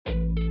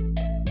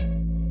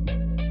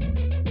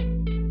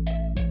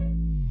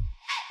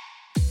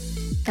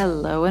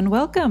Hello and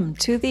welcome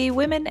to the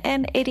Women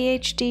and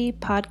ADHD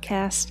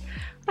podcast.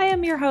 I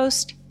am your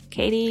host,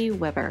 Katie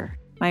Weber.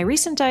 My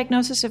recent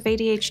diagnosis of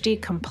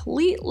ADHD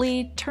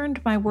completely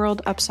turned my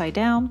world upside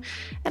down,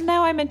 and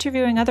now I'm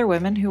interviewing other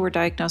women who were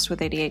diagnosed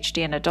with ADHD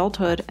in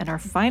adulthood and are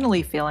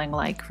finally feeling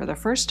like, for the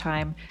first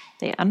time,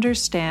 they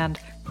understand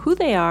who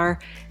they are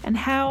and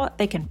how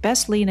they can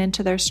best lean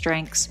into their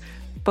strengths,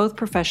 both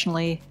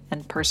professionally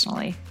and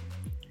personally.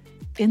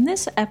 In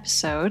this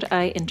episode,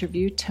 I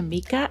interview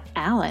Tamika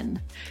Allen.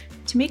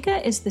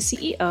 Tamika is the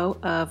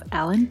CEO of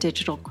Allen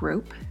Digital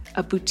Group,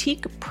 a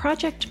boutique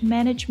project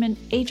management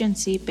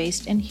agency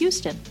based in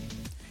Houston.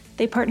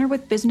 They partner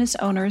with business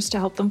owners to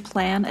help them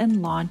plan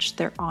and launch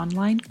their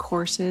online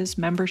courses,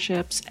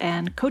 memberships,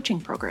 and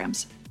coaching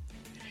programs.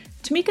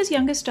 Tamika's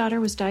youngest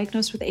daughter was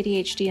diagnosed with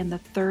ADHD in the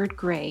 3rd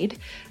grade,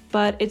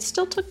 but it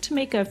still took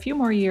Tamika a few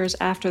more years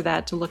after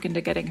that to look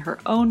into getting her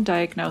own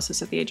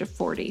diagnosis at the age of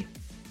 40.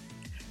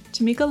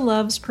 Tamika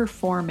loves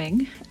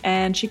performing,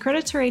 and she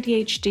credits her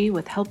ADHD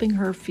with helping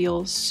her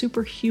feel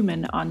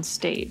superhuman on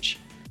stage.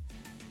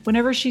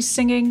 Whenever she's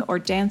singing or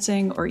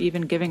dancing or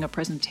even giving a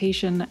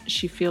presentation,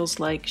 she feels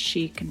like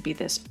she can be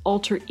this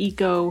alter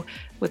ego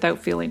without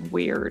feeling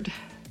weird.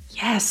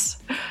 Yes,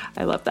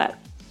 I love that.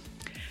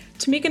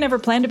 Tamika never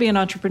planned to be an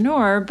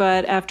entrepreneur,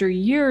 but after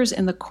years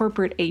in the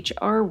corporate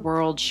HR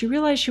world, she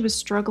realized she was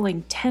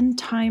struggling 10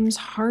 times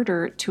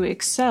harder to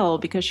excel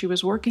because she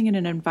was working in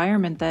an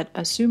environment that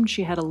assumed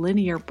she had a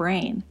linear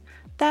brain.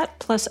 That,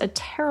 plus a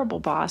terrible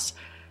boss,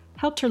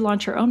 helped her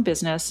launch her own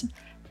business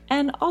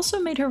and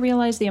also made her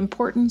realize the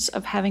importance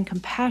of having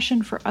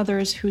compassion for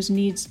others whose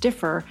needs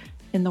differ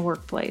in the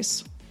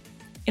workplace.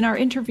 In our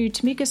interview,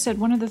 Tamika said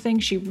one of the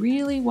things she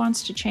really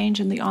wants to change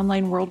in the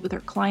online world with her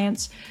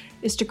clients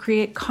is to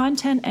create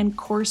content and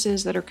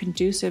courses that are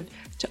conducive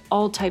to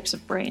all types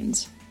of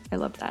brains. I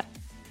love that.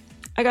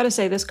 I gotta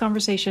say, this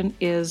conversation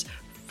is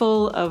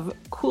full of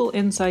cool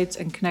insights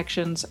and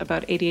connections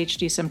about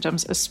ADHD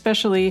symptoms,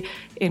 especially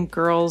in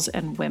girls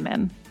and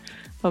women.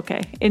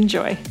 Okay,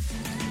 enjoy.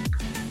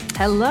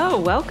 Hello,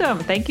 welcome.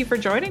 Thank you for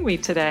joining me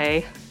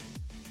today.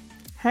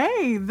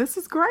 Hey, this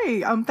is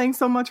great. Thanks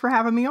so much for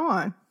having me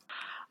on.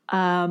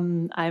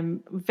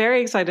 I'm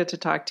very excited to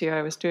talk to you.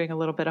 I was doing a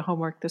little bit of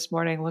homework this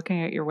morning,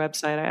 looking at your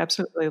website. I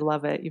absolutely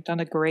love it. You've done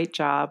a great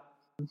job.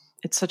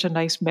 It's such a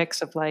nice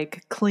mix of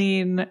like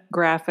clean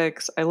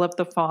graphics. I love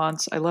the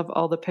fonts. I love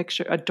all the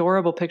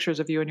adorable pictures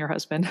of you and your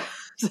husband.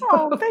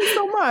 Oh, thanks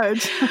so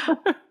much.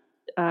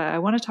 I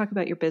want to talk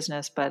about your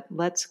business, but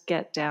let's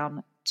get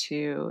down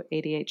to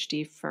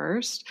ADHD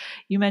first.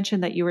 You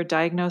mentioned that you were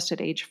diagnosed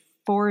at age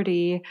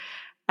 40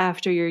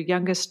 after your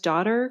youngest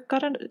daughter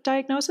got a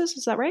diagnosis.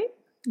 Is that right?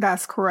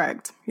 That's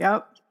correct.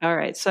 Yep. All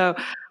right. So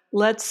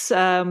let's,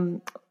 why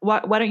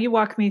don't you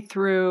walk me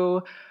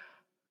through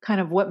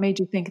kind of what made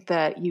you think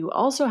that you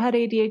also had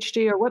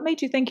ADHD, or what made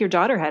you think your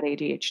daughter had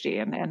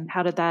ADHD, and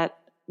how did that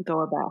go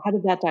about? How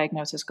did that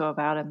diagnosis go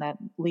about and that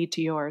lead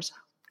to yours?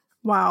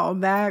 Wow,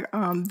 that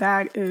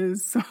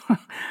is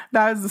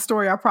that is the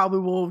story I probably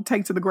will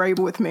take to the grave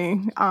with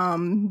me.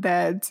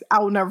 That I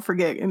will never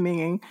forget in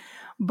meaning.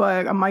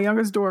 But my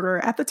youngest daughter,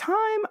 at the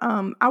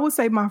time, I would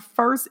say my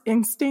first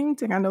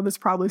instinct, and I know this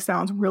probably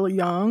sounds really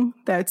young,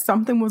 that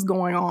something was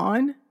going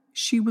on.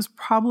 She was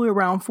probably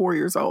around 4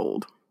 years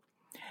old.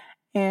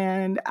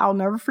 And I'll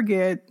never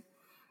forget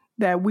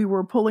that we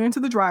were pulling into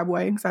the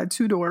driveway, because I had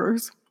 2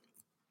 daughters.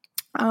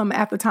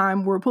 At the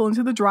time, we were pulling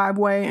into the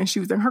driveway, and she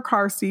was in her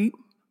car seat.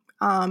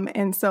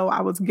 And so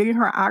I was getting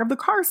her out of the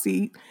car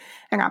seat,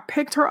 and I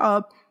picked her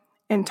up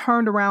and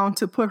turned around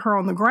to put her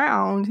on the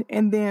ground.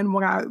 And then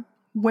when I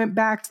went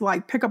back to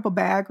like pick up a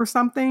bag or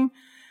something,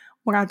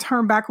 when I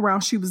turned back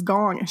around, she was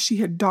gone, and she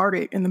had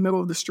darted in the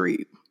middle of the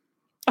street.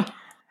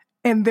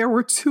 And there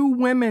were 2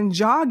 women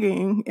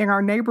jogging in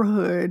our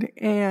neighborhood,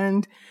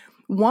 and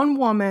one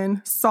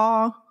woman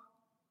saw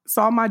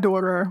my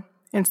daughter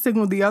and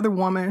signaled the other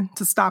woman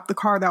to stop the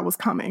car that was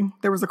coming.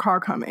 There was a car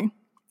coming.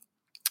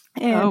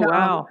 And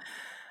wow.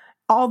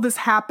 All this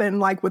happened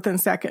like within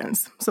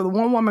seconds. So the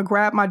one woman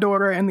grabbed my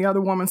daughter and the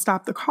other woman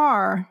stopped the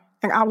car.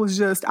 And I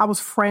was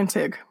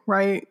frantic,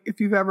 right? If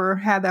you've ever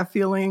had that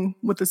feeling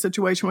with the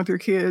situation with your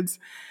kids.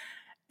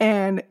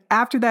 And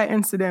after that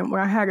incident,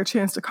 when I had a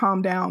chance to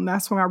calm down,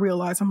 that's when I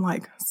realized I'm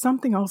like,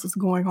 something else is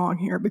going on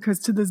here, because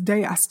to this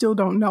day, I still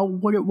don't know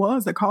what it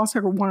was that caused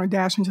her to want to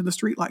dash into the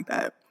street like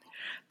that.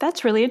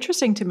 That's really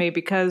interesting to me,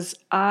 because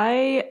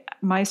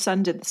my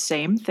son did the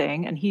same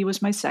thing, and he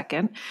was my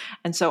second.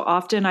 And so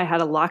often I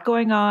had a lot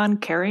going on,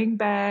 carrying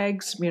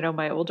bags. You know,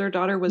 my older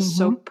daughter was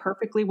so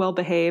perfectly well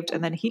behaved.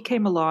 And then he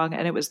came along,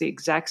 and it was the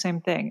exact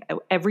same thing.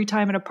 Every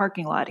time in a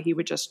parking lot, he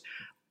would just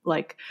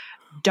like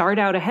dart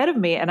out ahead of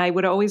me. And I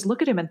would always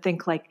look at him and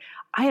think like,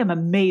 I am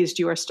amazed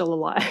you are still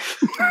alive.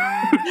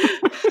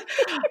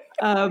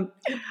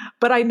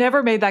 But I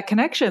never made that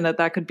connection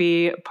that could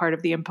be part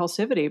of the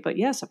impulsivity. But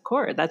yes, of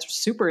course, that's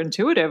super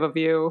intuitive of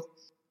you.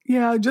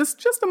 Yeah,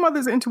 just a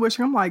mother's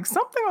intuition. I'm like,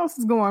 something else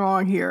is going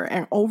on here.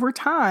 And over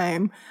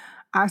time,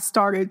 I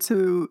started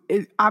to,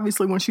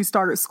 obviously when she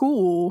started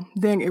school,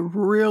 then it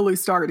really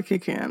started to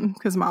kick in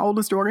because my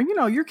oldest daughter,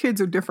 your kids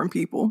are different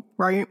people,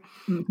 right?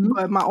 Mm-hmm.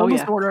 But my Oh,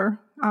 oldest yeah. daughter,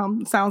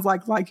 sounds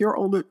like your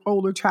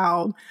older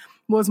child,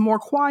 was more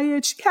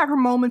quiet. She had her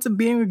moments of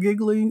being a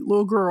giggly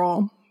little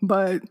girl,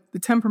 but the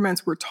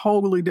temperaments were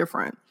totally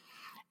different.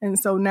 And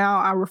so now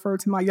I refer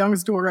to my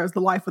youngest daughter as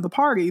the life of the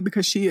party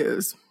because she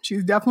is.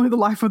 She's definitely the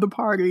life of the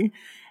party.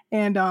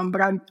 And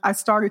but I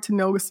started to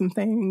notice some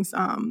things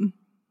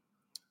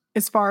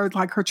as far as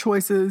like her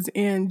choices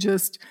in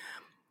just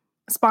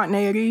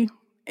spontaneity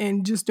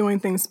and just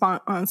doing things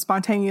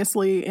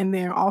spontaneously. And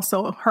then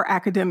also her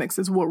academics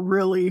is what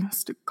really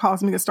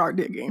caused me to start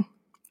digging.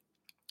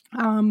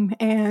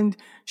 And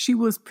she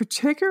was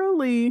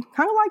particularly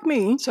kind of like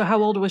me. So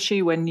how old was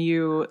she when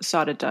you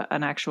sought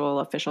an actual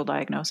official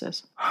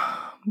diagnosis?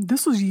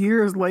 This was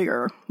years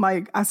later.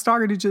 Like I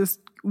started to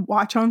just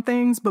watch on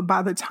things, but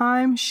by the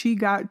time she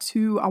got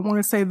to, I want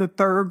to say the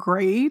third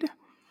grade,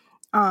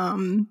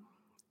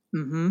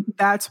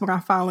 that's when I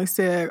finally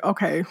said,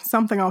 okay,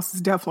 something else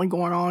is definitely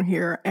going on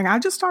here. And I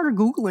just started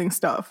Googling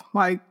stuff,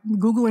 like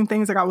Googling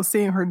things that I was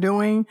seeing her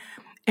doing,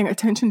 and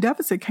attention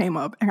deficit came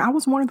up. And I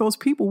was one of those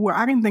people where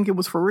I didn't think it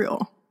was for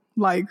real.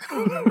 Like,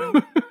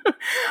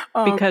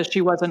 because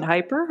she wasn't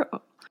hyper?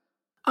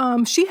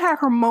 She had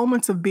her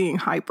moments of being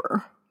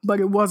hyper, but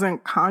it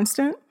wasn't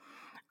constant.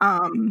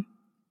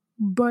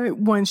 But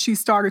when she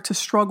started to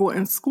struggle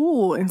in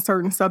school in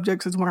certain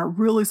subjects is when I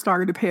really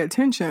started to pay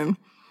attention.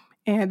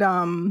 And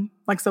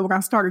so when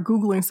I started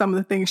Googling some of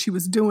the things she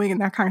was doing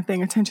and that kind of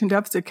thing, attention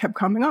deficit kept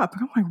coming up.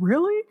 And I'm like,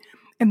 really?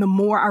 And the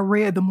more I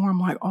read, the more I'm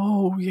like,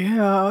 oh,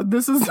 yeah,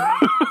 this is...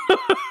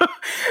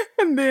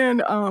 And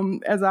then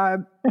as I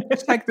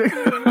checked it,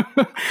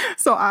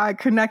 so I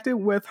connected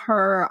with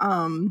her.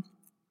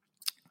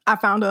 I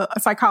found a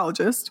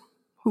psychologist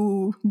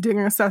who did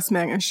an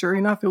assessment, and sure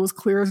enough, it was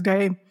clear as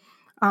day.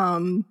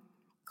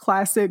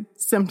 Classic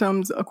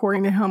symptoms,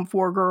 according to him,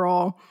 for a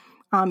girl.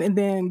 And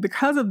then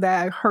because of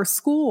that, her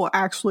school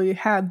actually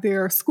had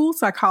their school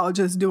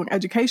psychologist do an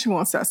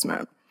educational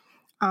assessment.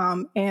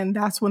 And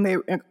that's when they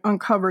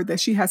uncovered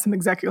that she had some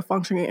executive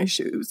functioning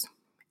issues.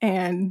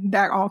 And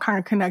that all kind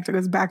of connected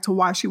us back to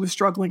why she was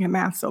struggling in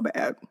math so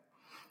bad.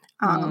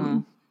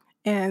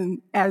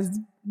 And as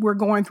we're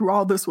going through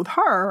all this with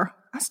her,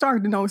 I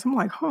started to notice, I'm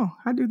like,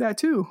 I do that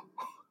too.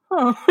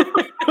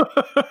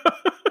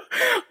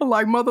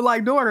 Like mother,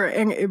 like daughter.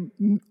 And it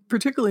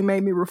particularly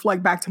made me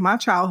reflect back to my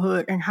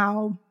childhood and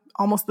how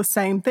almost the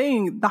same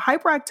thing, the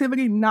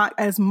hyperactivity, not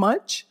as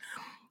much,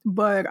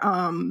 but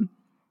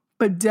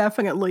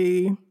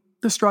definitely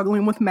the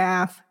struggling with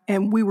math.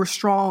 And we were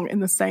strong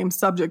in the same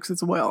subjects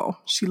as well.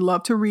 She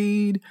loved to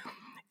read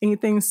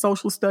anything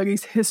social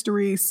studies,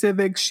 history,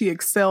 civics, she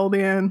excelled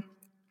in,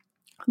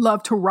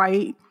 loved to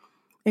write,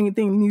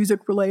 anything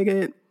music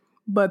related.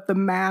 But the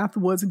math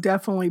was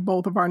definitely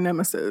both of our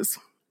nemesis.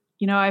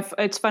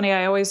 It's funny.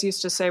 I always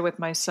used to say with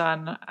my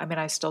son, I mean,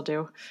 I still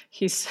do.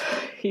 He's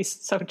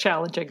so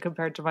challenging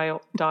compared to my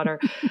daughter.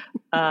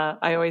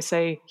 I always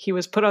say he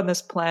was put on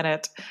this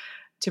planet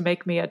to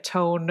make me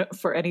atone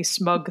for any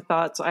smug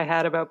thoughts I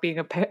had about being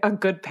a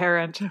good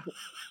parent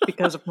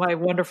because of my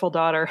wonderful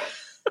daughter.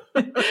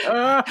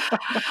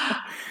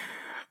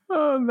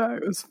 Oh,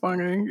 that was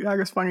funny. That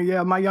was funny.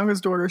 Yeah, my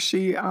youngest daughter,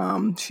 she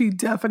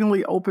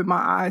definitely opened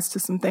my eyes to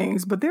some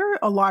things. But there are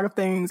a lot of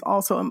things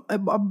also,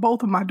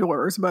 both of my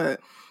daughters, but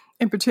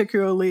in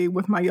particularly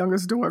with my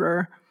youngest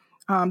daughter,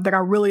 that I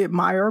really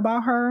admire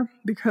about her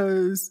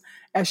because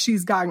as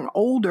she's gotten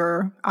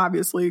older,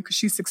 obviously, because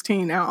she's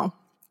 16 now,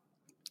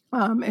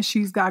 as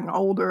she's gotten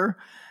older,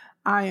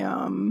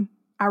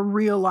 I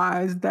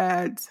realized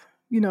that,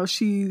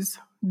 she's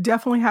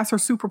definitely has her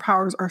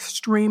superpowers are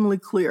extremely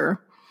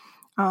clear.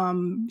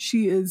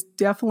 She is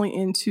definitely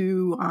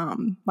into,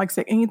 like I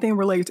said, anything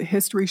related to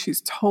history.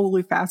 She's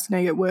totally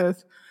fascinated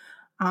with.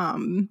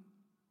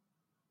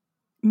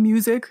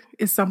 Music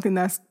is something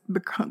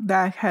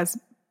that has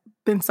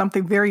been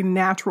something very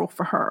natural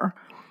for her,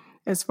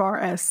 as far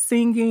as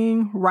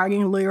singing,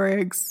 writing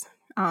lyrics,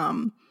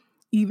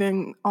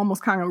 even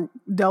almost kind of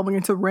delving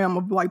into the realm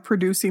of like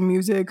producing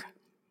music.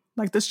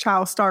 Like this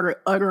child started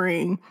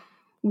uttering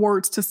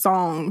words to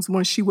songs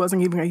when she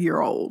wasn't even a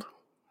year old.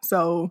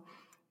 So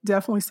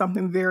definitely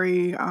something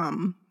very,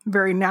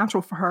 very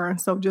natural for her.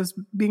 And so just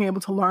being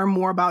able to learn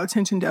more about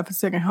attention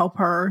deficit and help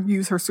her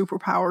use her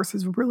superpowers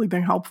has really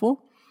been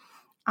helpful.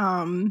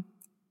 And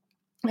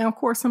of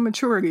course, some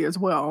maturity as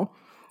well.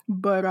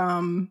 But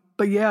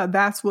yeah,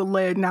 that's what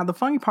led. Now, the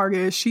funny part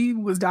is she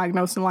was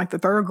diagnosed in like the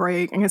third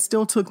grade, and it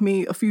still took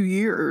me a few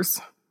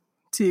years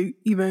to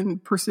even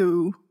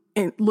pursue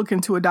and look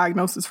into a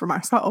diagnosis for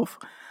myself.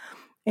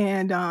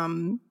 And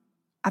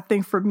I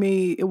think for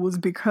me, it was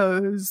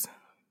because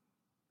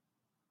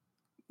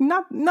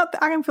not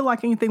I didn't feel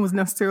like anything was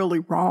necessarily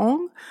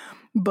wrong,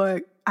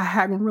 but I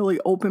hadn't really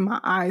opened my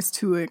eyes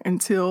to it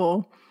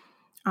until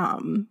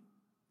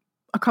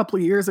a couple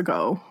of years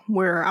ago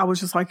where I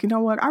was just like, you know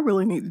what, I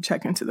really need to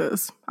check into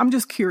this. I'm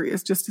just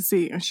curious just to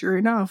see. And sure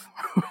enough,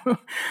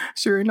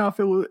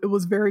 it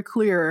was very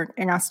clear.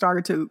 And I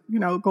started to,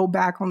 go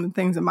back on the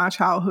things in my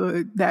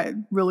childhood that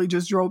really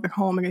just drove it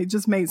home. And it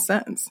just made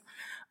sense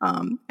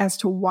as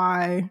to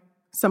why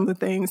some of the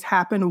things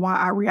happened, why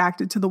I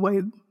reacted to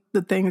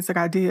the things that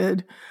I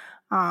did.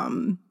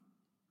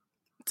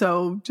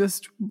 So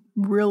just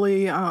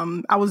really,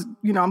 I was,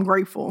 I'm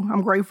grateful.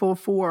 I'm grateful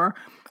for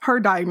her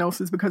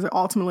diagnosis because it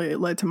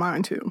led to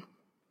mine too.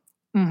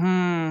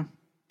 Mm-hmm.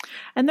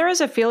 And there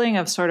is a feeling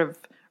of sort of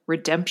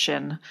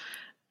redemption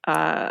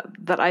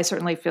that I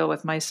certainly feel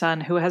with my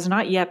son, who has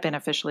not yet been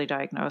officially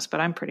diagnosed, but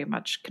I'm pretty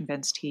much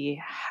convinced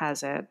he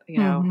has it.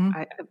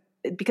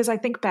 Because I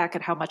think back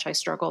at how much I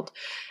struggled,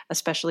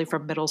 especially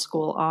from middle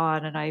school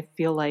on, and I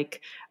feel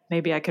like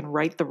maybe I can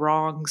right the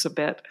wrongs a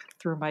bit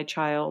through my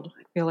child.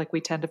 I feel like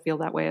we tend to feel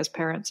that way as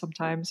parents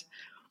sometimes.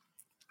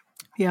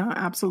 Yeah,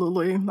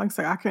 absolutely. Like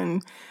I say,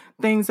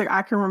 things that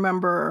I can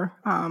remember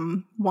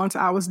once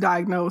I was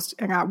diagnosed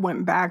and I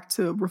went back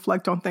to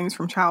reflect on things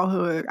from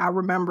childhood. I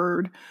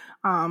remembered,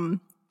 like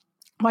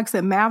I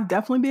said, math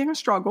definitely being a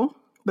struggle,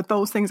 but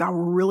those things I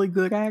were really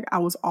good at, I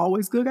was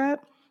always good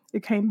at.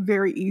 It came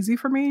very easy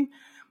for me,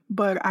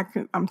 but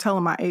I'm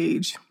telling my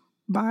age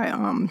by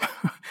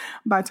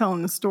by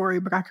telling the story,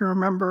 but I can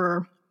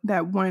remember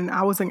that when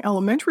I was in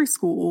elementary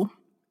school,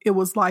 it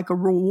was like a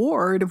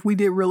reward. If we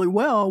did really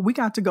well, we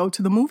got to go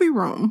to the movie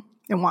room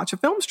and watch a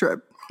film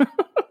strip.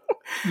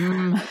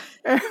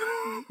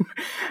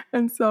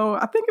 And so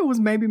I think it was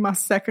maybe my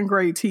second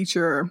grade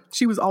teacher.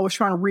 She was always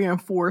trying to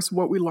reinforce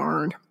what we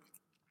learned.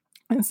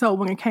 And so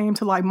when it came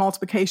to like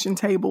multiplication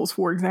tables,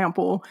 for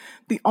example,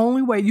 the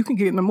only way you can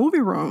get in the movie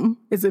room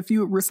is if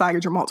you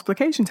recited your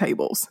multiplication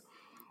tables.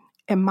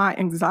 And my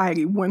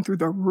anxiety went through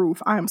the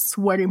roof. I am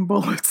sweating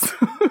bullets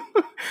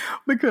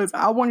because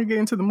I want to get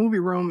into the movie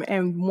room.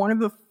 And one of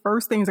the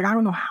first things, I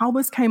don't know how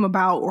this came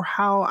about or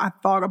how I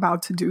thought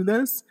about to do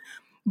this,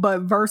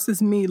 but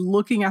versus me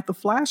looking at the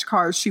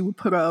flashcards she would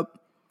put up,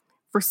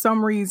 for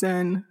some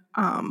reason,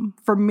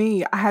 for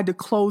me, I had to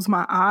close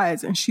my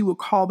eyes and she would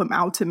call them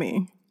out to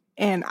me.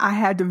 And I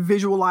had to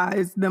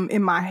visualize them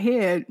in my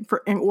head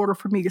in order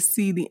for me to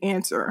see the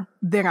answer.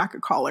 Then I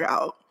could call it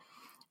out.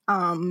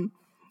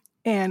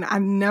 And I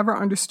never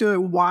understood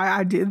why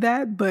I did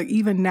that. But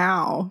even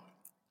now,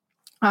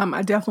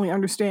 I definitely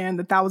understand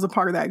that was a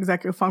part of that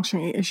executive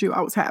functioning issue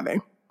I was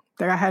having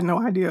that I had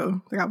no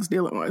idea that I was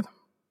dealing with.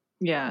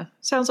 Yeah.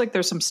 Sounds like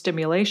there's some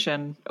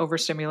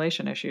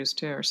overstimulation issues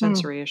too, or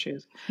sensory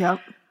issues. Yep.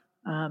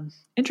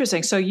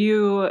 Interesting. So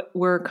you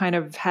were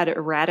had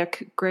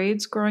erratic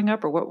grades growing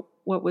up, or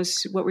what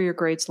were your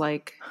grades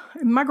like?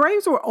 My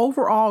grades were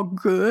overall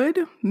good.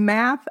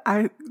 Math,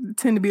 I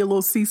tend to be a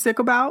little seasick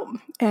about,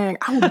 and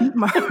I would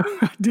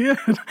beat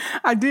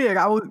I did.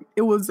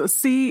 It was a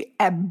C,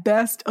 at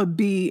best a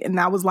B, and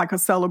that was like a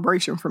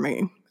celebration for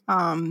me.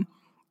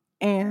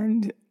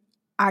 And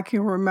I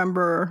can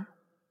remember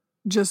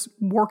just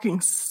working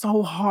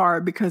so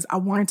hard because I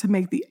wanted to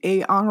make the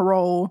A honor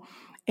roll,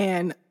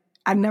 and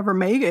I never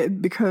made it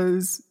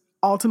because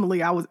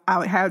ultimately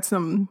I had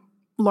some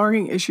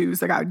learning issues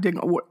that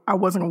I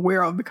wasn't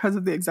aware of because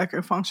of the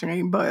executive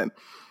functioning, but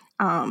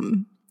I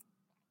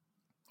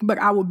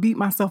would beat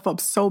myself up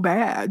so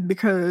bad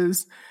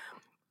because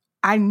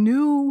I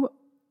knew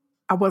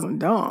I wasn't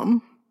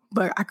dumb,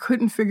 but I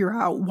couldn't figure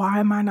out, why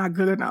am I not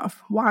good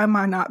enough? Why am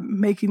I not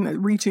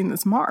reaching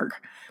this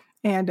mark?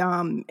 And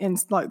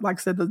like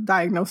I said, the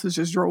diagnosis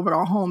just drove it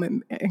all home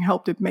and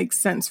helped it make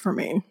sense for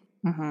me.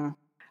 Mm-hmm.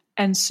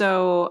 And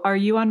so are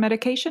you on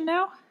medication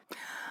now?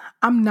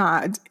 I'm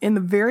not. In the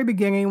very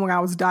beginning, when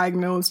I was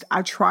diagnosed,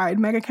 I tried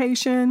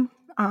medication,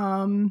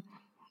 Ritalin,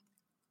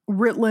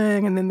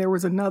 and then there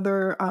was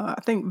another,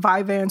 I think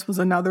Vyvanse was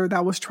another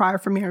that was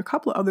tried for me, and a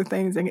couple of other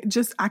things. And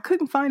I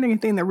couldn't find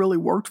anything that really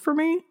worked for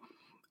me,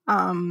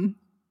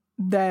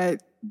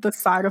 that the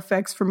side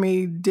effects for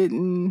me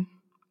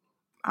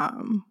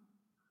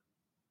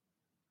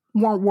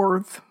weren't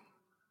worth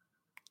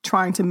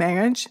trying to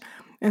manage.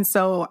 And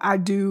so I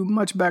do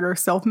much better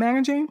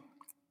self-managing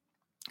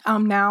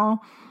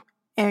now.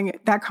 And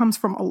that comes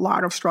from a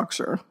lot of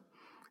structure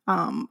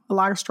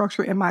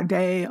in my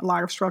day, a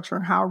lot of structure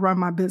in how I run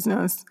my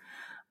business.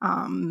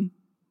 And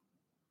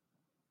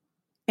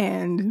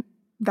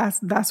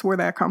that's where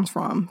that comes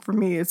from. For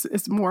me,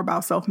 it's more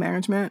about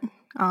self-management,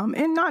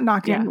 and not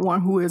knocking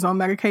anyone who is on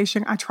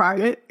medication. I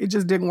tried it. It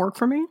just didn't work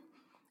for me.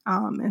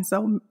 And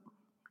so,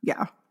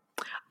 yeah.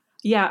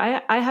 Yeah,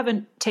 I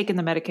haven't taken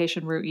the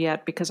medication route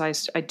yet because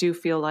I do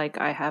feel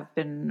like I have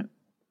been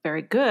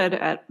very good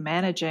at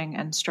managing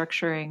and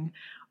structuring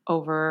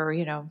over,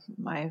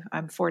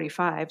 I'm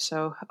 45,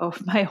 so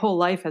my whole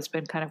life has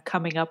been kind of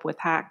coming up with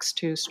hacks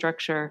to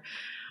structure.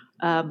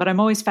 But I'm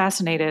always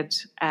fascinated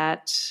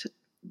at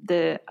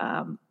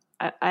I'm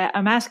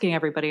asking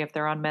everybody if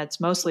they're on meds,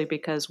 mostly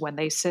because when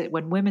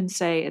women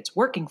say it's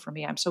working for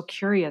me, I'm so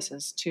curious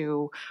as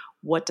to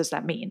what does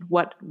that mean?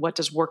 What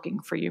does working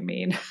for you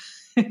mean?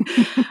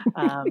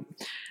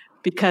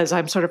 because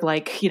I'm sort of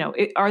like,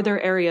 are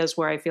there areas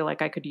where I feel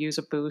like I could use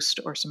a boost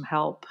or some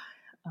help?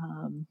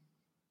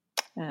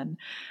 And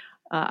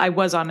I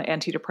was on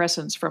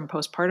antidepressants from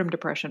postpartum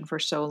depression for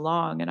so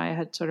long, and I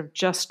had sort of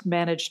just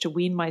managed to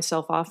wean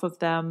myself off of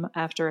them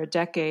after a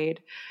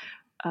decade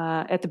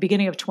at the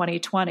beginning of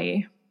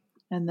 2020.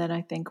 And then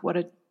I think, what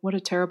a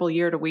terrible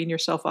year to wean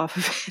yourself off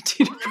of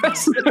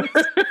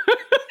antidepressants.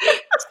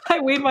 I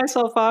weaned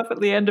myself off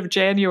at the end of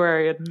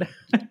January.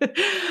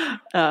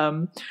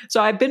 And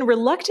so I've been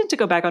reluctant to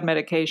go back on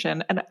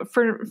medication, and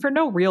for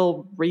no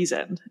real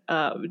reason.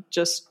 I'm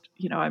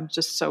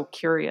just so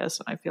curious,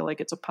 and I feel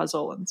like it's a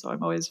puzzle. And so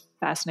I'm always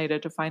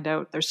fascinated to find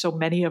out there's so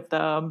many of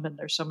them, and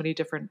there's so many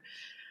different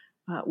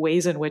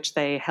ways in which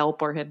they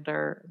help or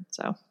hinder.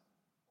 So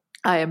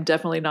I am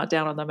definitely not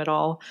down on them at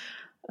all.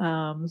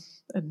 And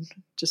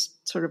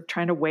just sort of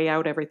trying to weigh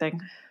out everything.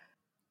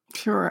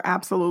 Sure,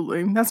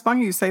 absolutely. That's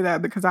funny you say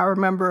that, because I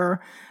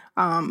remember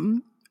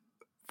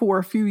for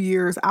a few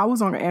years I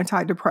was on an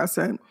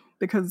antidepressant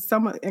because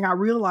and I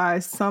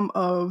realized some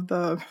of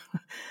the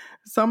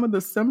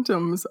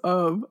symptoms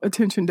of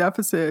attention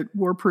deficit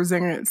were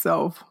presenting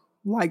itself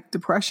like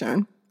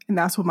depression, and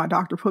that's what my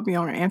doctor put me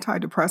on, an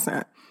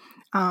antidepressant.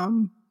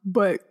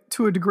 But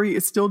to a degree,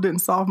 it still didn't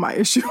solve my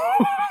issue.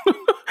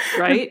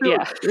 Right?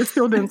 It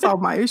still didn't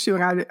solve my issue.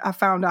 And I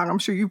found out, I'm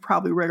sure you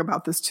probably read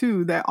about this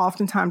too, that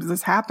oftentimes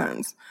this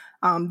happens.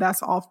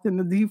 That's often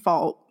the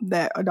default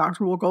that a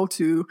doctor will go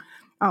to,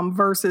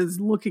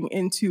 versus looking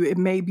into it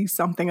may be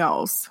something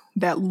else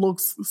that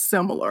looks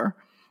similar,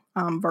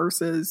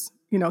 versus,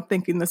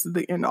 thinking this is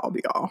the end all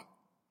be all.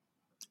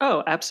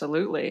 Oh,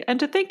 absolutely. And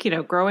to think,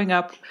 growing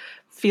up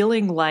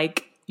feeling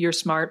like you're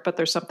smart, but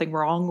there's something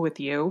wrong with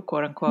you,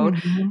 quote unquote.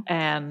 Mm-hmm.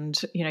 And,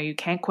 you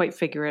can't quite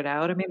figure it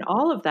out. I mean,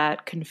 all of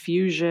that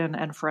confusion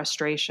and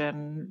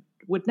frustration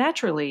would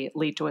naturally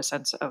lead to a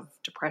sense of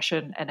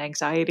depression and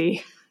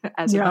anxiety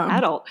as an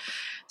adult.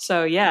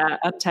 So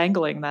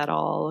untangling that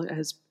all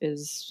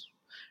is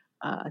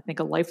I think,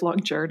 a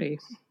lifelong journey.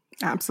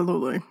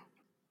 Absolutely.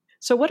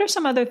 So what are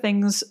some other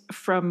things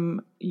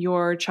from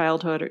your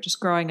childhood or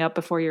just growing up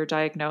before your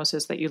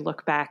diagnosis that you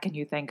look back and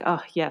you think, oh,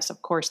 yes,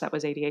 of course, that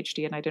was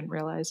ADHD and I didn't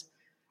realize?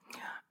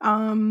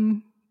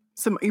 Some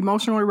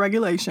emotional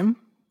regulation.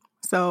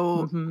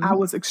 So I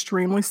was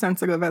extremely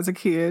sensitive as a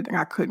kid, and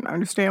I couldn't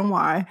understand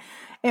why.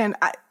 And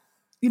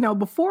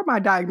before my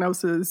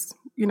diagnosis,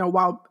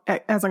 while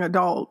as an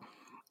adult,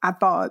 I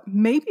thought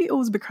maybe it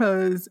was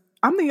because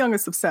I'm the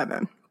youngest of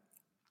 7.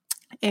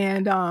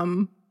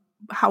 And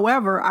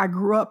however, I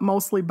grew up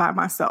mostly by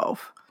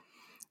myself.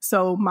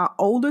 So my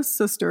oldest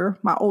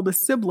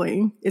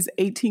sibling is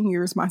 18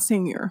 years my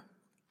senior.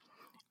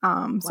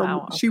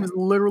 She was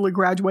literally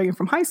graduating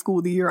from high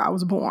school the year I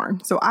was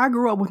born. So I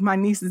grew up with my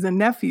nieces and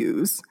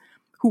nephews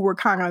who were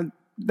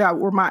that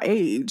were my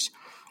age.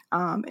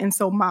 And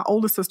so my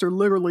oldest sister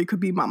literally could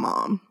be my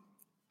mom.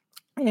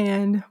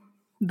 And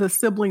the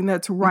sibling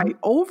that's right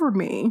over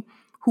me,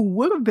 who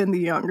would have been the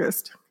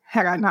youngest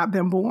had I not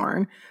been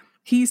born,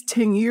 he's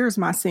 10 years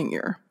my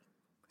senior.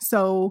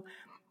 So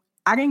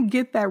I didn't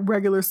get that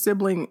regular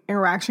sibling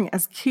interaction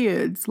as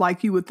kids,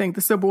 like you would think,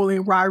 the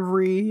sibling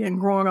rivalry and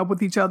growing up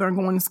with each other and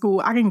going to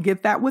school. I didn't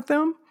get that with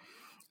them.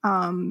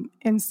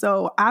 And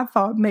so I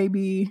thought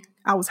maybe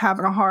I was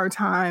having a hard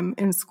time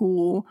in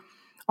school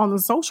on the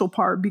social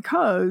part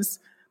because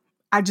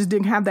I just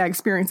didn't have that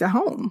experience at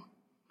home.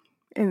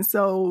 And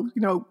so,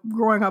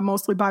 growing up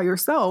mostly by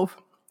yourself,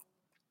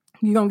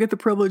 you don't get the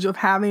privilege of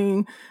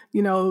having,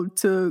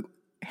 to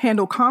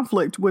handle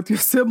conflict with your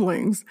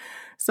siblings.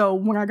 So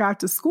when I got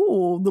to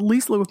school, the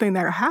least little thing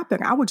that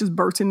happened, I would just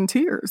burst into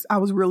tears. I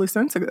was really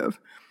sensitive.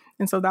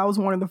 And so that was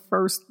one of the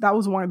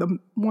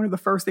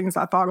first things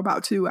I thought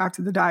about too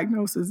after the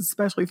diagnosis,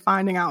 especially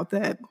finding out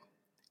that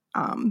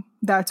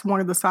that's one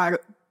of the side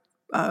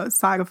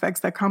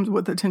effects that comes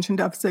with attention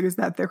deficit, is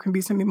that there can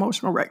be some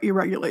emotional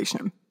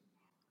irregulation.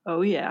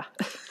 Oh yeah.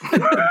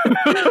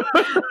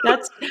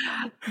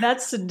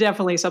 That's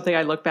definitely something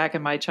I look back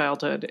in my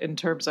childhood in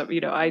terms of,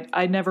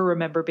 I never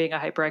remember being a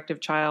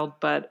hyperactive child,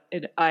 but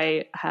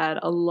I had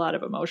a lot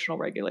of emotional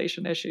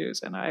regulation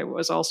issues, and I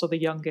was also the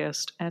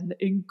youngest and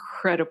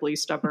incredibly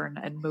stubborn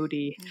and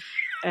moody.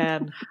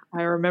 And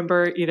I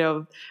remember,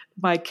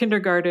 my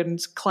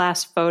kindergarten's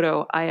class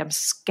photo, I am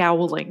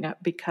scowling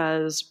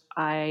because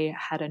I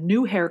had a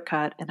new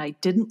haircut and I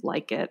didn't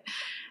like it.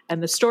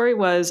 And the story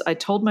was, I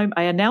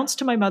announced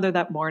to my mother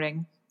that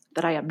morning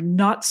that I am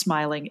not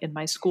smiling in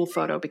my school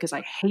photo because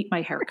I hate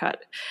my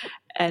haircut.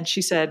 And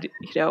she said,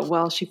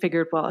 she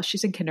figured,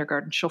 she's in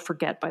kindergarten, she'll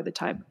forget by the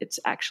time it's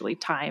actually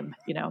time,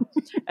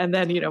 And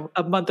then,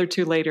 a month or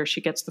two later,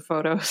 she gets the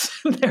photos.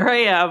 There I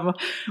am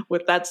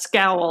with that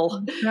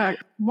scowl. Yeah.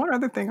 One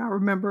other thing I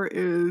remember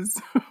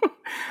is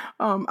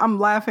I'm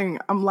laughing.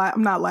 I'm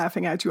not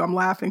laughing at you. I'm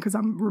laughing because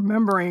I'm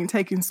remembering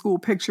taking school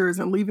pictures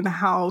and leaving the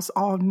house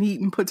all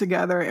neat and put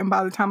together. And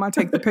by the time I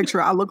take the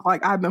picture, I look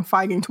like I've been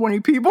fighting 20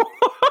 people.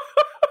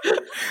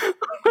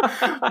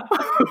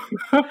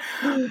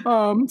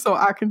 So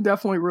I can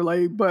definitely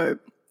relate. But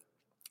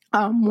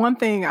one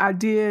thing I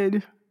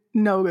did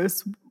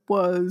notice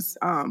was,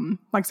 like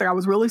I said, I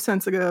was really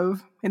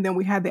sensitive, and then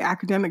we had the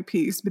academic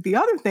piece. But the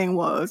other thing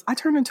was I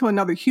turned into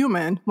another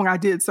human when I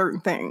did certain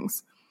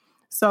things.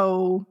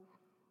 So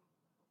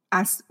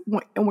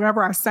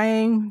whenever I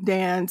sang,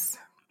 danced,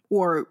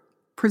 or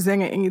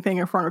presented anything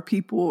in front of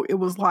people, it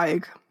was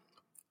like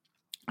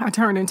I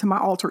turned into my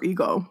alter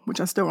ego, which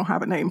I still don't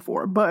have a name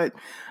for. But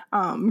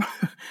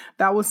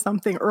that was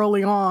something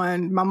early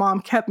on. My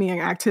mom kept me in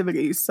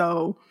activities.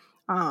 So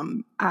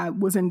I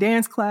was in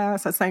dance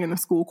class. I sang in the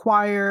school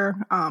choir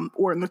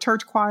or in the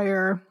church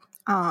choir.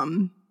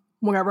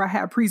 Whenever I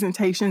had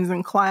presentations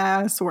in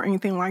class or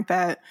anything like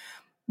that,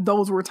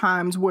 those were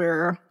times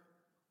where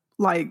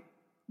like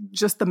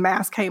just the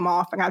mask came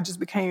off and I just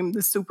became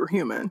the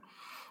superhuman.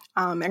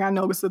 And I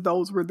noticed that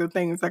those were the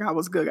things that I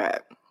was good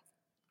at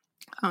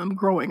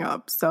growing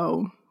up.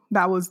 So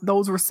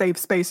those were safe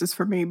spaces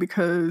for me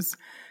because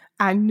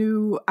I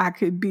knew I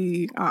could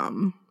be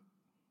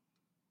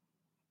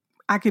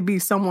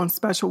someone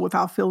special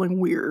without feeling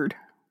weird,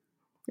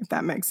 if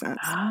that makes sense.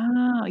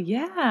 Ah,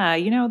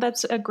 yeah.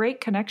 That's a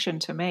great connection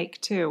to make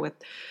too with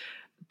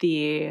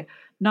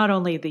not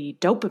only the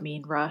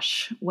dopamine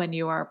rush when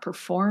you are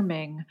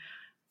performing,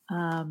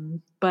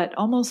 but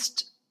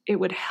almost it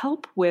would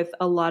help with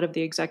a lot of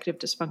the executive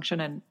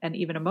dysfunction and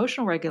even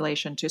emotional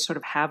regulation to sort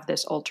of have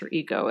this alter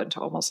ego and to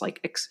almost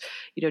like,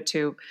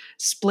 to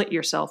split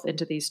yourself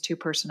into these two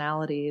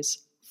personalities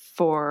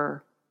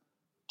for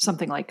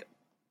something like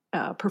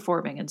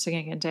performing and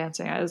singing and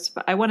dancing.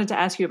 I wanted to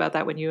ask you about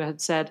that when you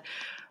had said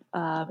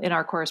in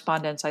our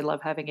correspondence, I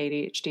love having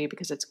ADHD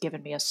because it's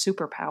given me a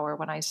superpower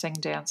when I sing,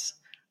 dance,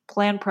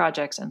 plan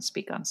projects, and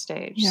speak on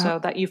stage. Yeah. So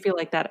that you feel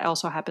like that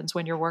also happens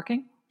when you're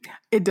working?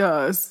 It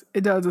does.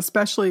 It does,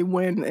 especially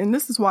and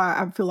this is why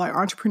I feel like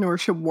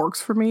entrepreneurship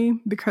works for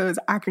me because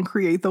I can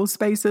create those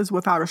spaces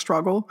without a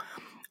struggle.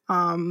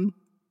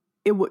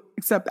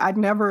 Except I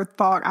never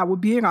thought I would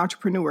be an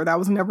entrepreneur. That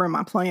was never in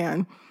my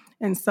plan.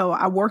 And so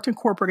I worked in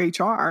corporate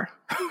HR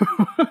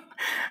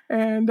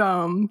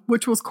and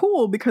which was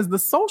cool because the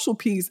social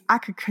piece, I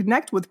could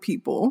connect with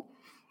people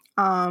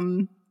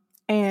and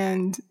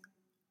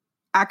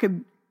I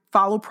could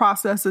follow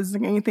processes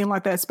and anything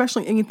like that,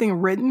 especially anything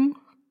written.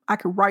 I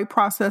could write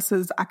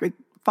processes. I could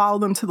follow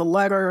them to the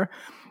letter.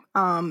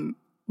 When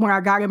I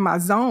got in my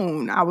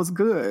zone, I was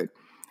good.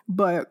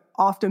 But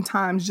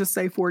oftentimes, just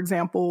say, for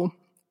example,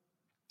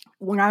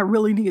 when I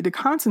really needed to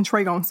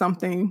concentrate on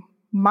something,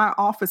 my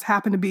office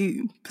happened to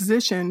be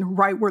positioned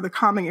right where the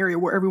common area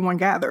where everyone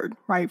gathered,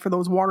 right, for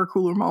those water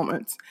cooler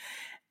moments.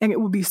 And it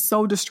would be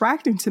so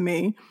distracting to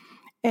me.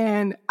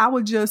 And I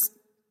would just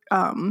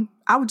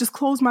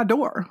close my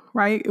door,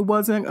 right? It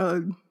wasn't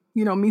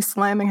me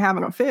slamming,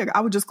 having a fig.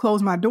 I would just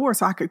close my door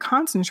so I could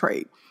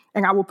concentrate.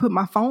 And I would put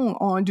my phone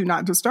on Do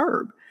Not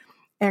Disturb.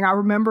 And I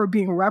remember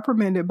being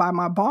reprimanded by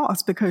my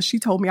boss because she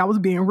told me I was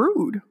being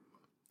rude.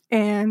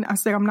 And I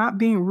said, I'm not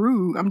being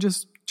rude. I'm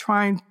just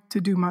trying to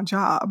do my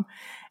job.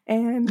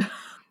 And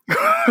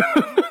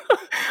I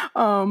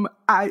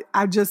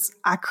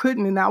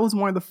couldn't. And that was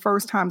one of the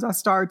first times I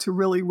started to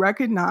really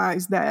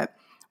recognize that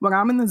when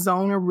I'm in the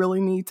zone and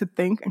really need to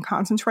think and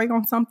concentrate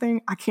on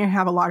something, I can't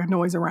have a lot of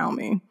noise around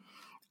me.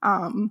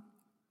 And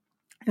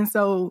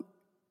so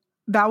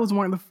that was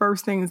one of the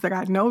first things that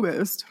I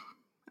noticed.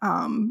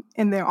 And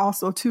then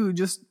also too,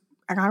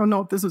 I don't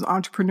know if this was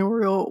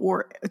entrepreneurial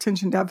or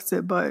attention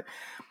deficit, but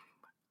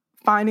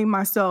finding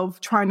myself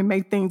trying to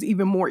make things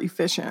even more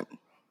efficient,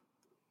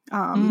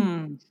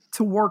 to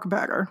work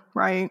better,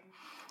 right?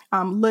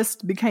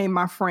 List became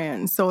my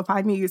friend. So if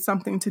I needed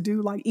something to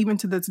do, like even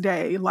to this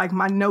day, like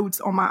my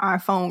notes on my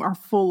iPhone are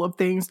full of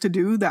things to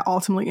do that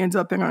ultimately ends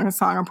up in an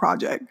assignment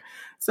project.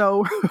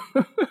 So,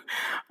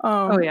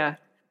 oh yeah.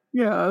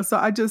 Yeah. So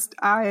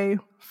I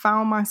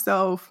found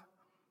myself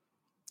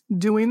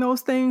doing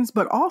those things,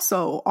 but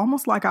also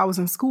almost like I was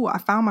in school, I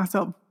found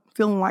myself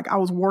feeling like I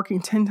was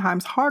working 10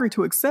 times harder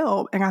to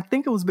excel. And I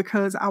think it was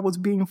because I was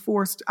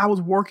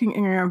working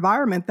in an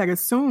environment that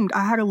assumed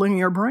I had a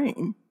linear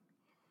brain.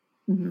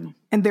 Mm-hmm.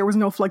 And there was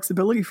no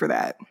flexibility for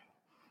that.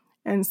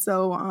 And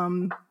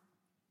so,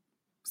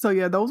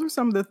 yeah, those are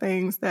some of the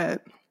things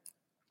that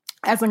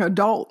as an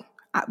adult,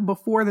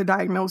 before the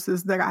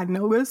diagnosis that I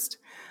noticed,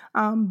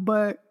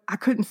 but I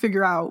couldn't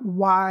figure out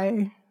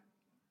why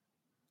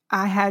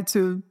I had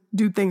to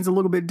do things a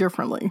little bit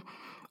differently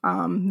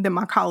than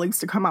my colleagues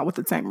to come out with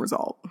the same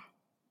result.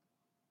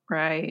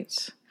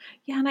 Right.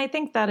 Yeah. And I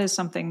think that is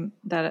something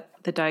that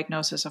the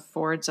diagnosis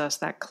affords us,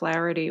 that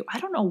clarity. I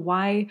don't know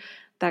why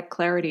that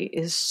clarity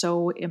is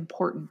so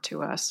important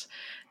to us,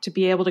 to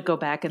be able to go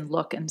back and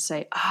look and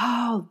say,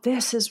 oh,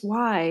 this is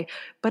why.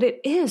 But it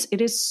is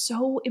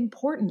so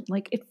important.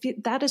 Like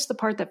that is the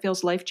part that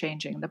feels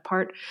life-changing. The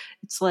part,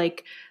 it's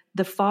like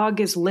the fog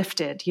is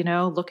lifted,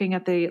 looking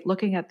at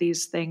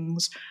these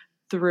things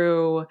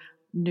through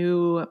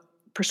new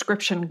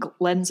prescription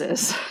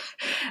lenses.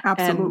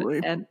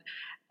 Absolutely.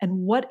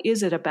 And what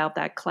is it about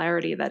that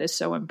clarity that is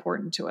so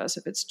important to us?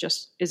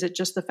 Is it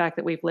just the fact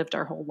that we've lived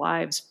our whole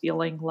lives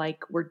feeling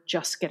like we're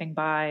just getting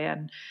by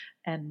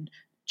and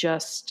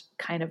just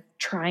kind of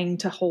trying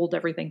to hold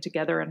everything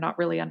together and not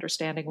really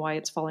understanding why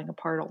it's falling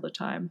apart all the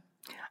time?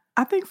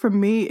 I think for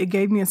me, it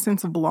gave me a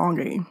sense of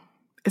belonging,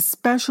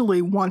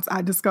 especially once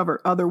I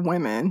discovered other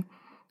women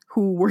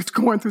who were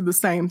going through the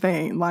same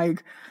thing.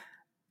 Like,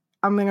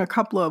 I'm in a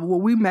couple of, well,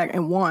 we met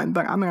in one,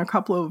 but I'm in a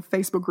couple of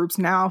Facebook groups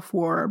now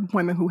for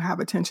women who have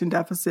attention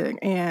deficit.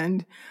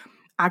 And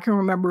I can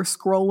remember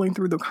scrolling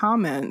through the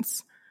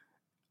comments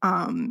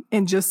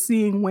and just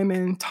seeing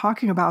women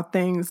talking about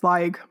things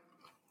like,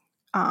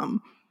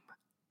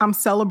 I'm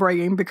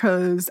celebrating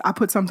because I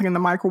put something in the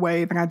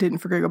microwave and I didn't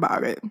forget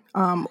about it.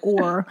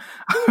 Or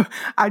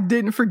I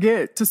didn't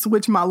forget to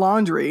switch my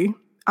laundry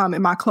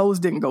and my clothes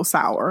didn't go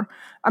sour.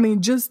 I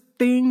mean, just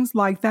things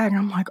like that. And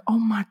I'm like, oh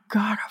my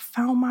God, I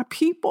found my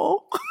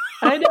people.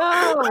 I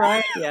know,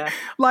 right? Yeah.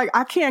 Like,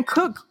 I can't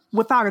cook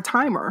without a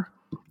timer.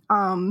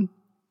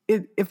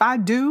 If I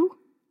do,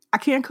 I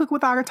can't cook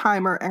without a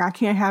timer, and I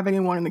can't have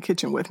anyone in the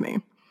kitchen with me.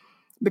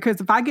 Because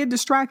if I get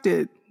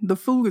distracted, the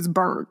food is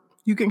burnt.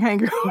 You can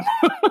hang it up.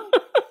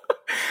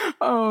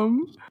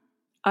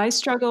 I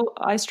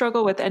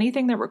struggle with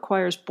anything that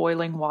requires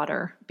boiling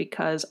water,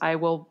 because I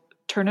will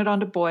turn it on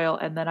to boil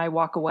and then I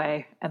walk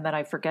away and then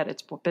I forget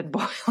it's been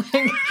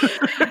boiling.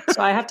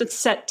 So I have to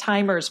set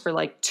timers for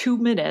like 2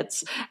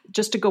 minutes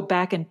just to go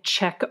back and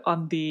check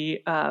on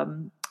the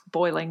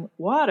boiling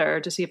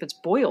water to see if it's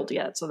boiled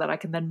yet, so that I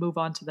can then move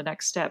on to the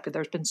next step.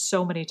 There's been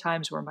so many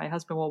times where my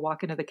husband will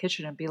walk into the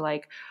kitchen and be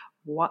like,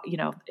 what,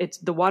 it's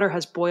the water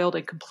has boiled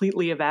and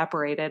completely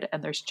evaporated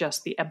and there's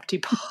just the empty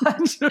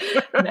pot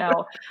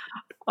now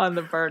on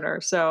the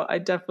burner. So I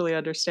definitely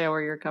understand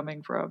where you're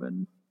coming from.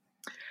 And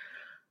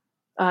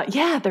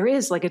yeah, there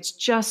is, like, it's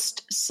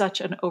just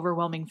such an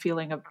overwhelming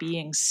feeling of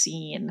being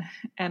seen.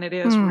 And it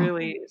is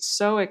really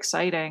so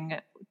exciting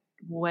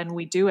when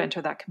we do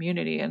enter that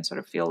community and sort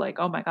of feel like,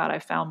 oh my God, I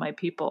found my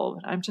people.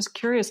 I'm just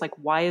curious, like,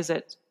 why is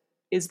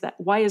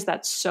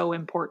that so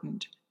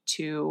important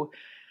to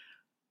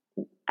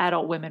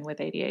adult women with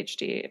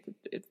ADHD?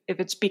 If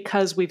it's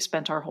because we've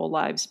spent our whole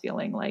lives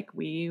feeling like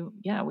we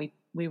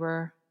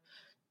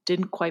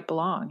didn't quite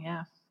belong.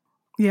 Yeah.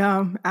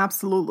 Yeah,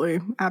 absolutely.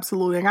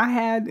 Absolutely. And I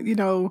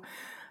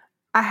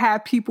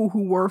had people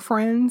who were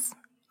friends,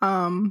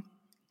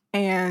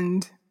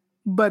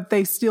 but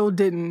they still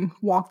didn't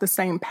walk the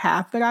same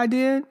path that I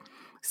did.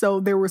 So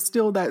there was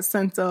still that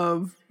sense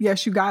of,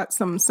 yes, you got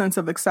some sense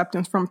of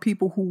acceptance from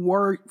people who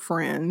were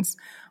friends,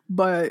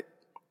 but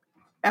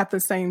at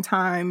the same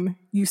time,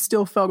 you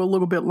still felt a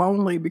little bit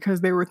lonely because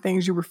there were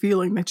things you were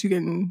feeling that you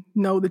didn't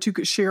know that you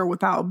could share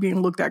without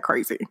being looked at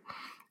crazy.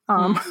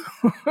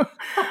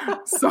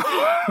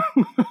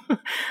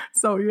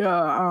 So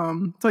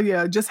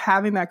yeah, just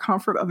having that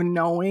comfort of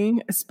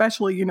knowing,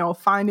 especially,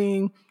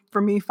 finding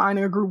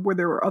a group where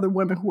there were other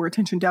women who were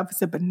attention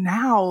deficit, but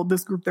now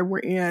this group that we're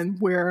in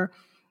where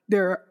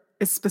there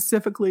is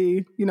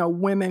specifically,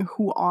 women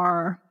who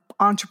are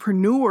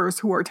entrepreneurs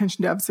who are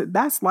attention deficit,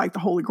 that's like the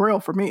holy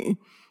grail for me,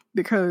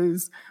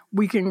 because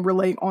we can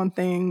relate on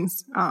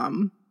things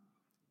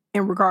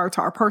in regard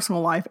to our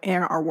personal life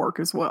and our work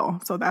as well.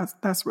 So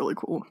that's really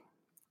cool.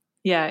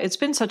 Yeah, it's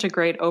been such a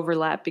great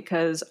overlap,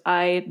 because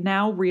I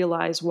now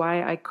realize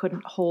why I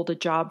couldn't hold a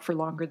job for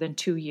longer than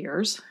 2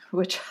 years,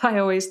 which I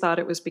always thought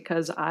it was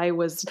because I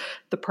was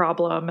the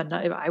problem and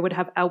I would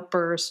have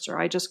outbursts or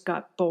I just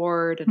got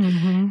bored.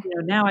 And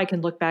now I can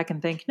look back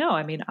and think, no,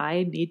 I mean,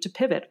 I need to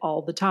pivot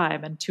all the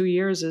time. And 2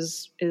 years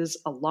is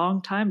a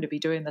long time to be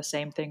doing the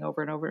same thing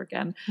over and over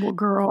again. Well,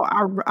 girl,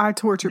 I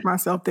tortured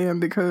myself then,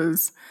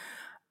 because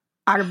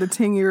out of the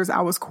 10 years I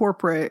was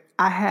corporate,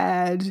 I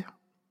had,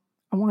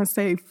 I want to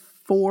say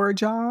 4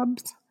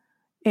 jobs,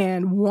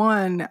 and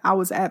one I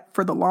was at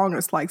for the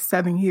longest, like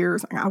 7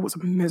 years, and I was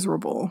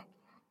miserable.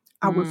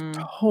 I was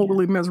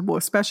totally miserable,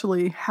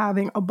 especially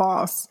having a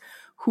boss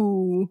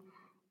who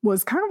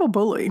was kind of a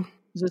bully.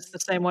 Is this the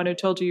same one who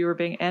told you were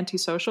being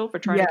antisocial for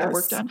trying to get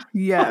work done?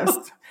 Yes.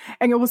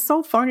 And it was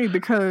so funny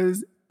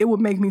because it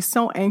would make me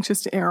so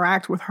anxious to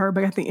interact with her.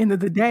 But at the end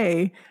of the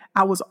day,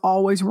 I was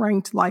always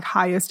ranked like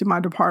highest in my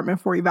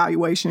department for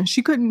evaluation.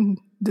 She couldn't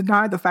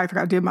deny the fact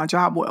that I did my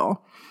job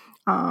well.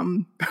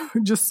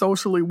 Just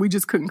socially, we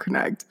just couldn't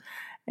connect.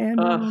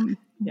 And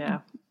yeah.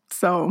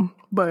 So,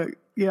 but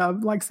yeah,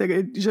 like I said,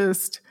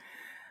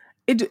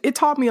 it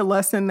taught me a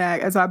lesson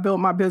that as I built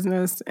my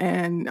business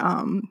and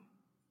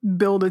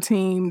build a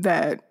team,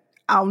 that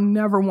I'll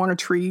never want to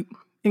treat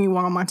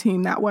anyone on my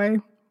team that way.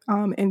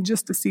 And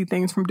just to see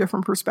things from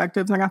different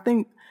perspectives. And I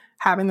think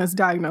having this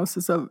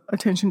diagnosis of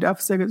attention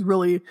deficit has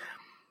really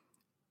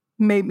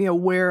made me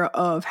aware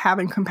of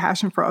having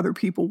compassion for other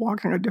people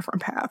walking a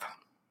different path.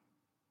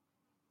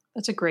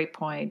 That's a great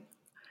point.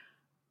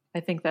 I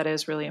think that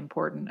is really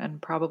important,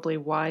 and probably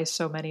why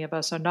so many of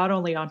us are not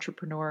only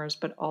entrepreneurs,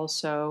 but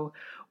also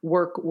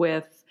work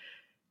with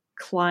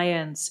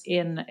clients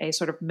in a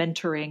sort of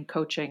mentoring,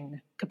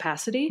 coaching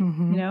capacity,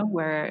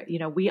 where,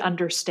 we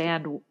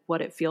understand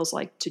what it feels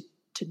like to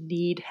to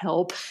need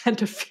help and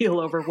to feel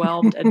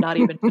overwhelmed and not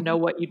even to know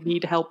what you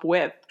need help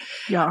with.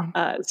 Yeah.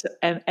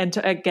 And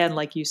to, again,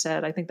 like you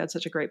said, I think that's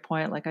such a great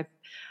point. Like I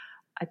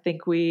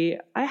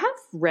have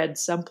read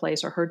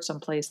someplace or heard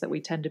someplace that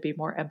we tend to be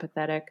more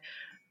empathetic.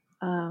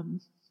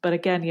 But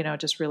again,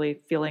 just really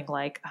feeling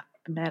like,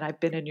 man, I've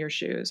been in your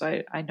shoes.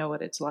 I know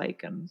what it's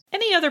like. And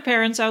any other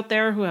parents out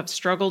there who have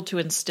struggled to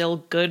instill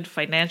good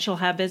financial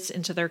habits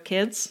into their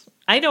kids?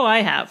 I know I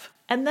have.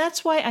 And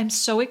that's why I'm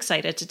so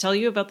excited to tell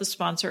you about the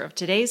sponsor of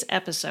today's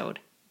episode,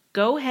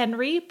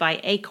 GoHenry by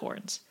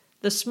Acorns,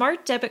 the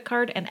smart debit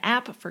card and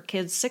app for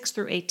kids 6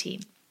 through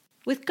 18.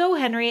 With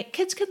GoHenry,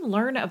 kids can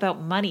learn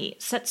about money,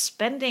 set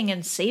spending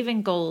and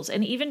saving goals,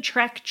 and even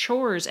track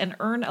chores and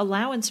earn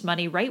allowance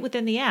money right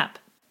within the app.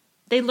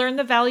 They learn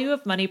the value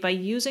of money by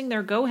using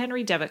their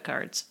GoHenry debit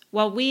cards,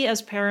 while we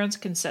as parents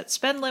can set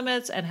spend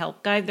limits and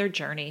help guide their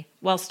journey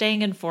while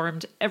staying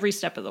informed every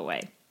step of the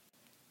way.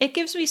 It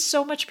gives me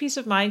so much peace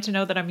of mind to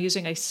know that I'm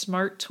using a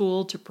smart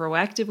tool to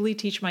proactively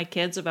teach my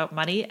kids about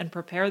money and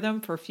prepare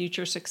them for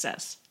future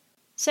success.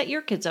 Set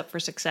your kids up for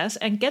success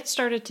and get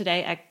started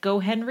today at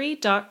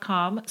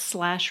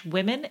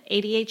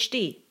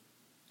gohenry.com/womenadhd.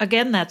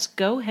 Again, that's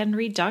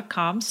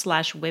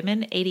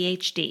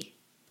gohenry.com/womenadhd.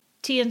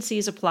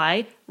 T&Cs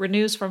apply.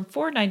 Renews from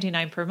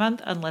 $4.99 per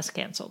month unless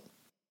canceled.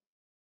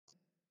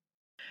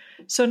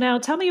 So now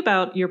tell me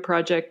about your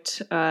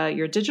project,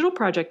 your digital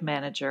project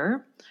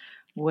manager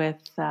with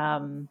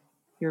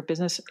your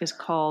business is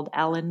called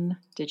Allen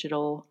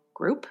Digital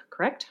Group,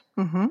 correct?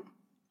 Mm-hmm.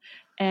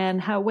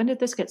 And when did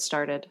this get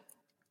started?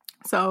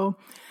 So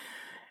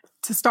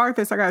to start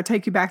this, I got to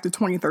take you back to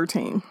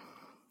 2013.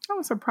 I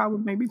would say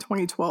probably maybe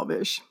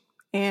 2012-ish.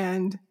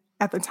 And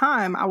at the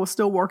time, I was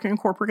still working in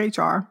corporate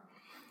HR.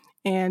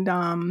 And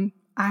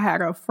I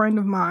had a friend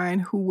of mine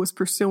who was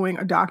pursuing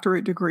a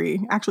doctorate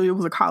degree. Actually, it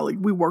was a colleague.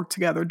 We worked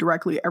together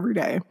directly every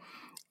day.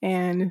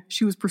 And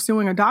she was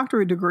pursuing a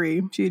doctorate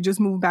degree. She had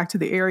just moved back to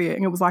the area,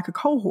 and it was like a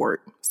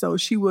cohort. So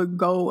she would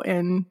go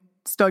and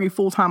study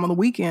full-time on the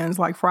weekends,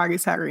 like Friday,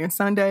 Saturday, and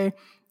Sunday.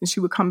 And she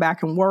would come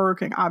back and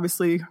work. And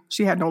obviously,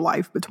 she had no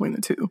life between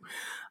the two.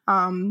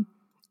 And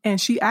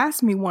she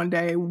asked me one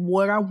day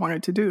what I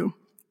wanted to do.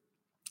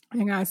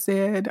 And I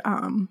said,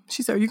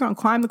 she said, "You're going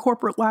to climb the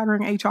corporate ladder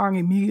in HR." And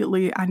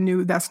immediately I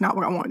knew that's not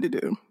what I wanted to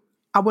do.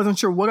 I wasn't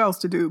sure what else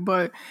to do.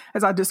 But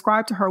as I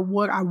described to her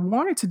what I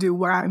wanted to do,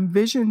 what I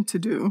envisioned to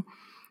do,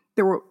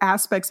 there were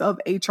aspects of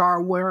HR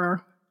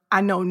where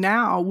I know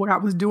now what I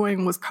was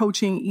doing was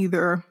coaching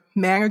either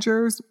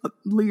managers,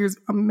 leaders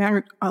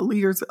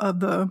of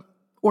the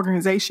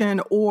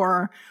organization,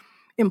 or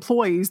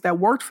employees that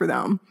worked for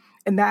them.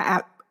 And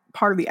that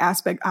part of the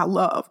aspect I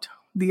loved.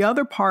 The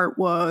other part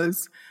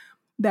was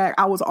that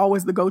I was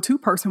always the go-to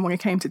person when it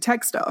came to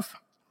tech stuff.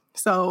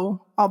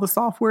 So all the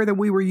software that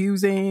we were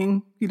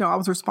using, I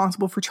was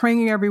responsible for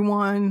training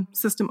everyone,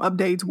 system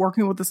updates,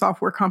 working with the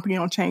software company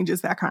on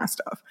changes, that kind of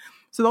stuff.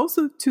 So those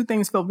two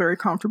things felt very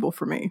comfortable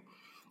for me.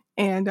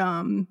 And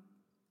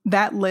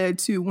that led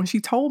to when she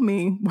told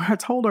me, when I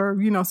told her,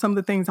 some of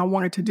the things I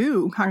wanted to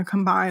do, kind of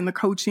combine the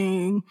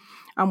coaching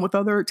with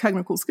other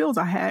technical skills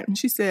I had. And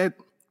she said,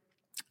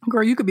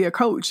 "Girl, you could be a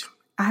coach."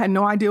 I had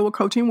no idea what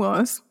coaching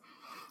was.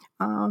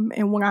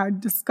 And when I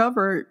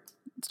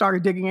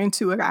started digging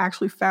into it, I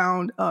actually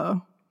found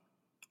an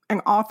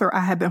author I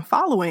had been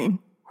following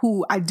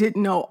who I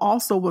didn't know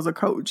also was a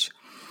coach.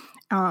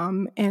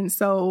 And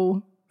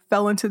so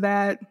fell into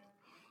that,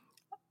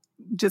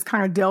 just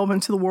kind of delve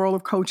into the world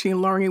of coaching,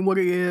 learning what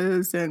it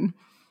is and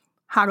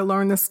how to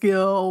learn the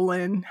skill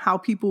and how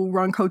people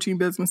run coaching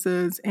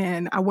businesses.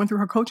 And I went through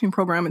her coaching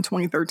program in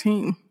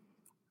 2013.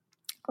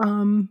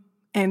 And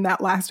that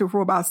lasted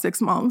for about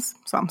 6 months.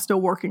 So I'm still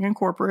working in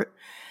corporate.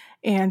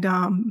 And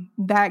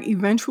that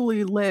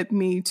eventually led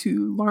me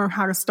to learn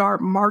how to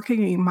start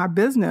marketing my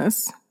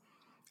business,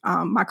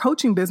 my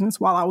coaching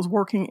business, while I was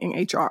working in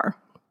HR.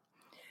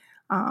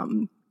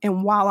 And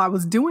while I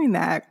was doing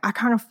that, I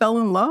kind of fell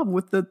in love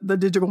with the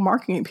digital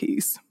marketing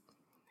piece.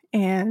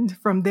 And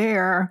from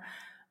there,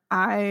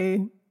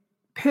 I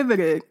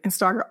pivoted and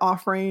started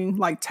offering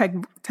like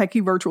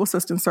techie virtual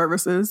assistant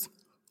services.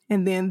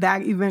 And then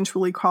that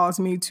eventually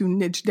caused me to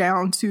niche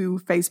down to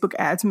Facebook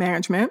ads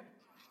management.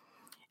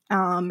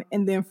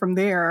 And then from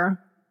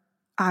there,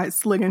 I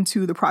slid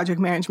into the project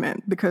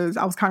management because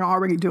I was kind of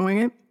already doing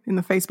it in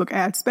the Facebook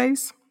ad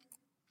space.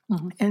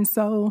 Mm-hmm. And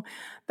so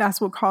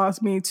that's what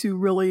caused me to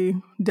really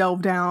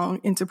delve down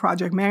into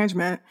project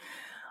management.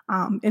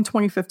 In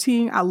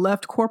 2015, I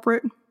left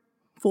corporate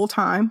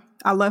full-time.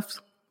 I left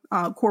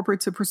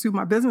corporate to pursue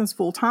my business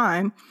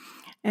full-time.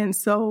 And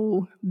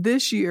so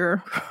this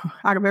year,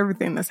 out of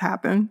everything that's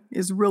happened,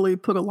 is really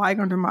put a light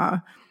under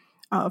my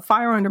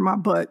fire under my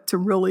butt to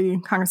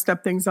really kind of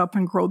step things up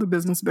and grow the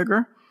business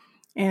bigger.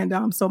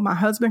 And so my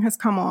husband has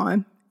come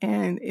on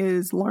and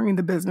is learning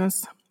the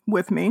business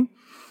with me.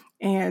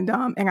 And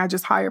I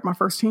just hired my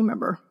first team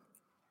member.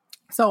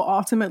 So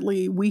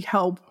ultimately, we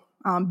help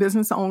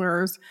business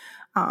owners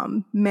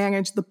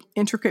manage the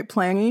intricate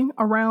planning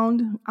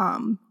around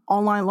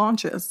online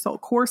launches. So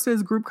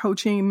courses, group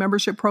coaching,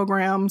 membership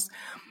programs.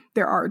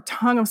 There are a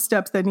ton of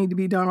steps that need to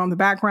be done on the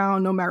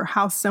background, no matter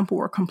how simple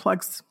or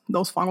complex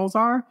those funnels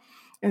are.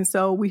 And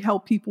so we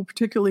help people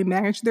particularly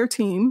manage their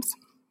teams,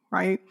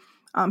 right?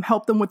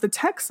 Help them with the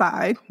tech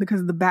side,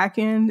 because the back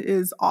end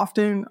is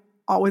often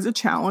always a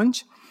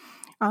challenge.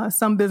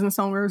 Some business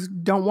owners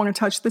don't want to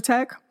touch the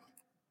tech,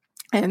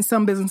 and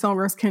some business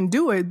owners can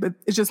do it, but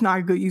it's just not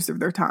a good use of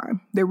their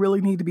time. They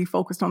really need to be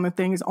focused on the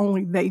things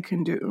only they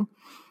can do.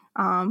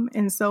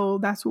 And so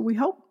that's what we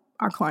help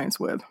our clients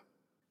with.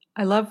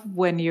 I love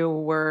when you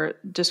were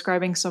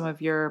describing some of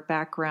your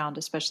background,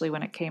 especially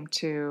when it came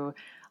to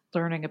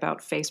learning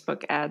about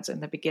Facebook ads in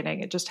the beginning.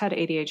 It just had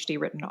ADHD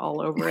written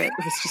all over it.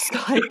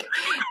 It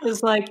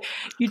was like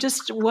you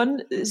just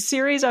one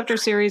series after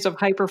series of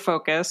hyper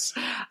focus,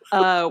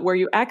 where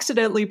you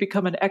accidentally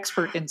become an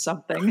expert in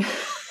something.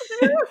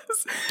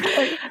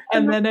 Yes.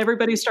 And then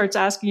everybody starts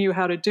asking you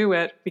how to do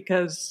it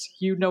because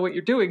you know what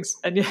you're doing.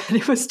 And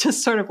it was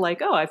just sort of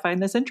like, oh, I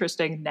find this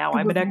interesting. Now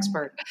I'm an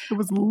expert. It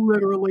was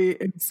literally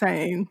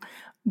insane.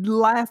 The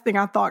last thing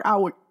I thought I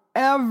would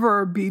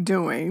ever be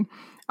doing.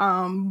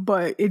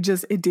 But it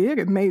did.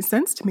 It made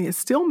sense to me. It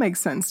still makes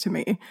sense to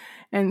me.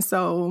 And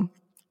so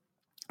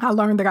I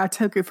learned that I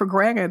took it for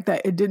granted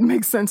that it didn't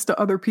make sense to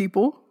other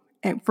people.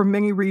 And for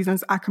many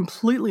reasons, I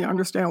completely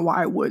understand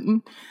why it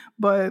wouldn't.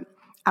 But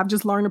I've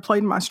just learned to play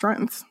to my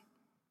strengths.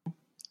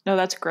 No,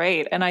 that's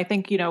great. And I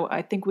think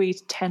we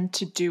tend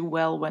to do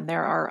well when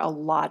there are a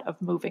lot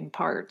of moving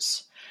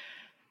parts.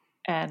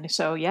 And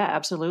so, yeah,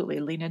 absolutely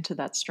lean into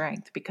that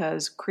strength,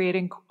 because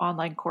creating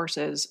online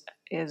courses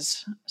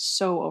is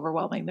so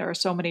overwhelming. There are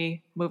so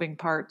many moving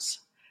parts.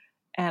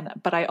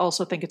 But I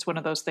also think it's one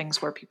of those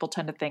things where people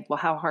tend to think, well,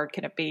 how hard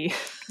can it be?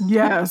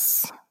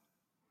 Yes.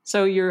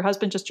 So your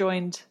husband just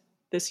joined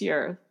this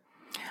year.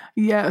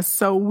 Yes.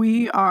 So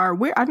I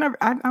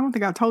don't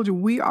think I told you,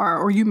 we are,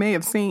 or you may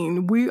have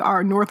seen, we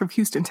are north of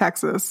Houston,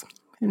 Texas.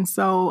 And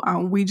so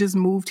we just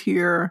moved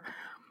here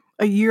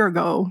a year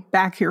ago,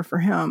 back here for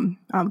him,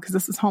 because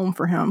this is home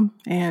for him.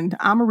 And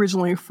I'm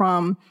originally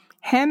from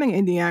Hammond,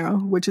 Indiana,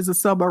 which is a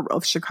suburb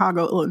of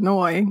Chicago,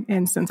 Illinois.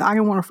 And since I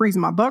didn't want to freeze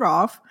my butt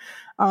off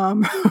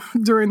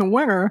during the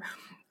winter,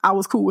 I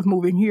was cool with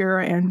moving here.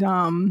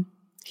 And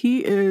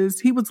he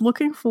was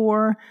looking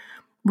for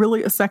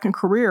really a second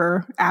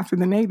career after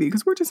the Navy,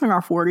 because we're just in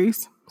our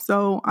 40s.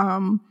 So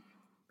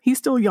he's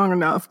still young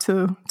enough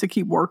to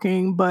keep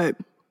working. But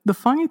the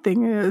funny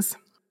thing is,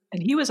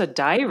 and he was a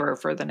diver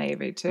for the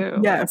Navy too.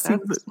 Yes.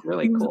 That's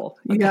really cool.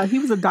 Yeah, he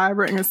was a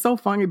diver. And it's so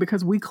funny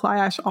because we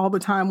clash all the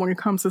time when it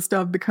comes to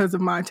stuff because of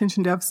my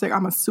attention deficit.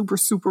 I'm a super,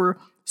 super,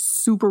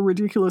 super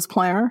ridiculous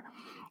planner.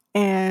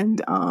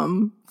 And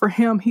for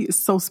him, he is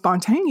so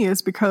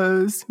spontaneous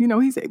because,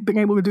 he's been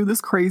able to do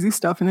this crazy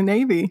stuff in the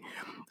Navy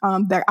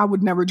that I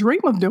would never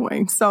dream of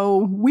doing.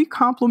 So we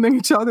complement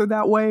each other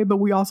that way, but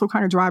we also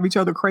kind of drive each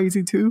other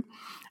crazy too.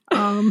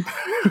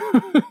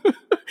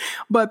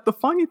 But the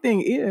funny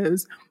thing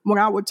is, when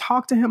I would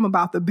talk to him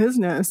about the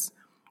business,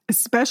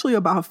 especially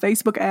about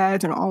Facebook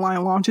ads and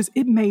online launches,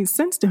 it made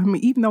sense to him,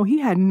 even though he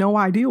had no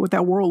idea what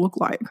that world looked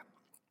like.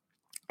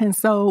 And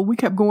so we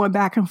kept going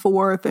back and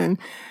forth, and,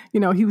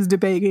 he was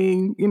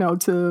debating,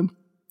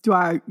 do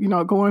I,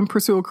 go and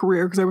pursue a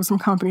career? Because there were some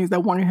companies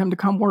that wanted him to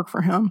come work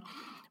for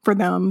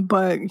them,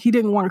 but he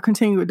didn't want to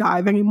continue to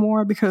dive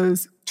anymore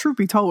because, truth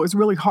be told, it's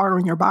really hard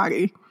on your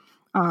body.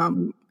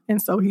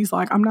 And so he's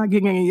like, I'm not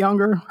getting any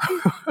younger.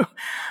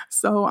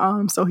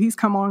 So he's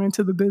come on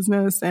into the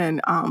business,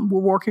 and we're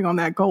working on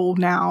that goal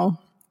now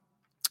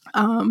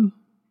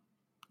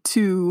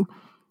to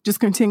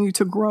just continue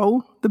to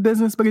grow the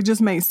business. But it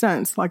just made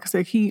sense. Like I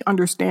said, he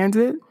understands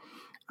it.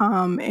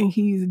 And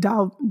he's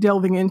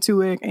delving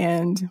into it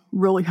and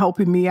really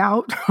helping me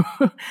out.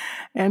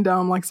 And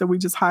like I said, we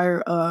just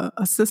hired an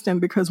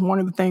assistant because one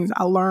of the things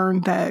I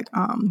learned that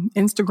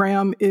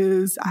Instagram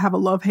is, I have a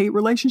love-hate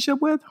relationship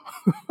with.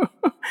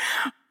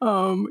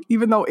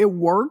 Even though it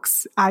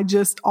works,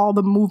 all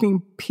the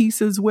moving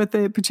pieces with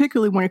it,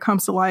 particularly when it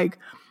comes to like,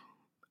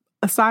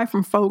 aside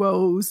from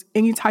photos,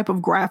 any type of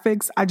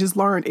graphics, I just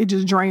learned it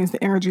just drains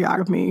the energy out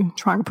of me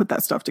trying to put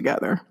that stuff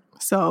together.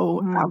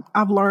 So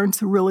I've learned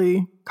to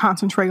really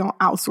concentrate on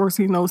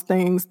outsourcing those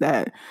things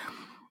that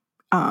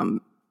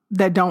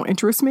don't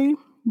interest me,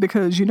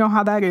 because you know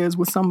how that is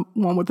with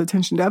someone with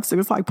attention deficit.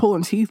 It's like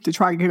pulling teeth to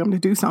try to get them to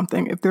do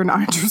something if they're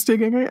not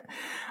interested in it.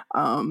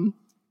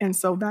 And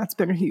so that's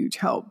been a huge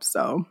help.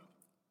 So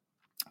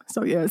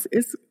yes,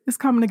 it's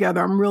coming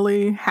together. I'm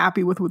really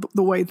happy with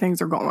the way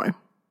things are going.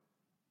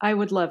 I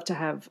would love to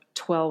have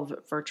 12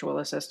 virtual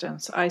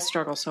assistants. I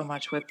struggle so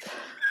much with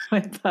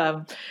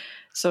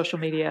social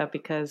media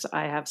because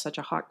I have such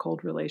a hot,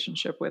 cold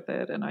relationship with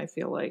it. And I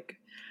feel like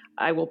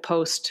I will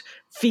post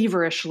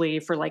feverishly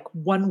for like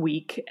 1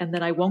 week, and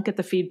then I won't get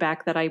the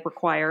feedback that I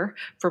require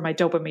for my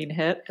dopamine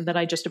hit. And then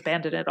I just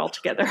abandon it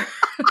altogether.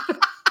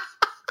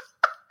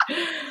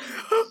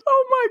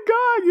 Oh my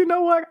God. You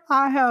know what?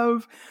 I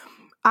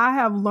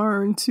have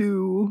learned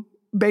to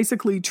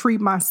basically treat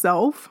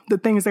myself, the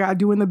things that I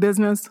do in the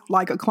business,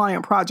 like a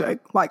client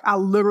project. Like I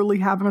literally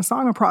have an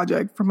Asana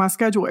project for my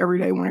schedule every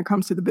day when it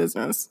comes to the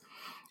business.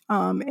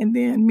 And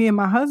then me and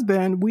my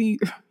husband,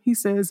 he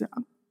says,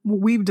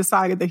 we've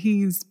decided that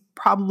he's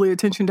probably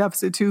attention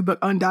deficit too,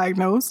 but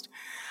undiagnosed.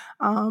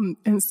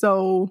 And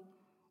so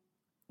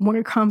when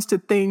it comes to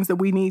things that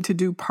we need to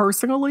do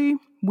personally,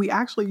 we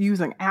actually use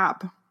an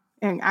app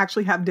and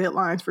actually have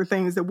deadlines for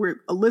things that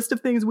we're a list of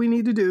things we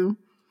need to do.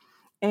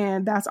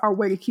 And that's our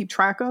way to keep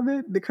track of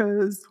it,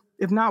 because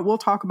if not, we'll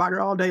talk about it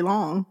all day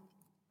long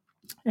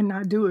and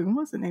not do it.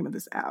 What's the name of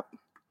this app?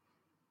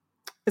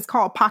 It's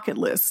called Pocket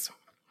List.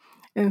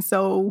 And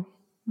so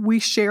we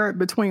share it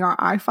between our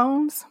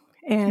iPhones,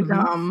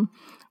 and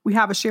we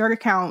have a shared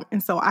account.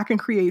 And so I can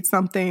create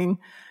something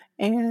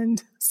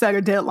and set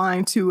a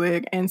deadline to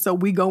it. And so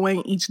we go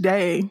in each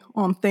day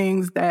on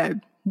things that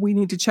we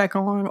need to check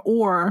on,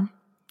 or,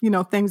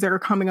 things that are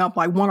coming up,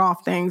 like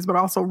one-off things, but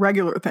also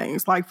regular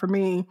things. Like for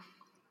me,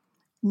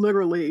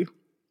 literally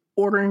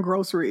ordering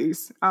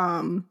groceries,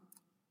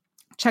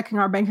 checking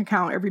our bank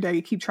account every day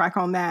to keep track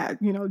on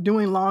that,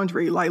 doing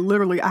laundry. Like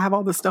literally I have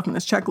all this stuff in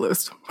this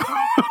checklist.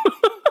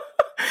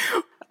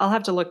 I'll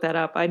have to look that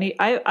up.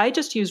 I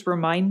just use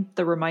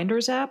the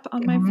Reminders app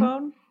on my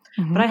phone,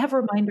 but I have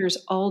reminders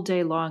all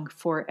day long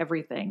for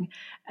everything.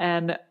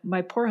 And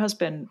my poor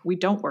husband, we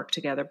don't work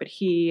together, but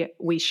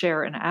we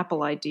share an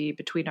Apple ID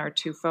between our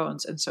two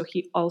phones. And so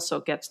he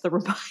also gets the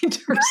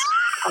reminders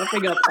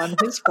popping up on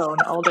his phone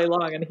all day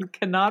long, and he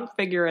cannot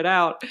figure it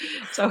out.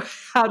 So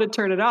how to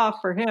turn it off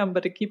for him,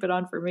 but to keep it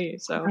on for me.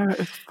 So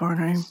it's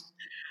funny.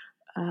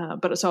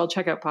 So I'll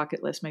check out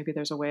Pocket List. Maybe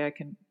there's a way I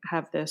can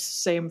have this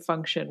same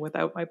function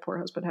without my poor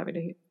husband having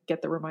to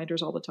get the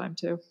reminders all the time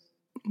too.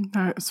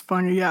 That's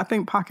funny. Yeah, I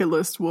think Pocket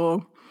List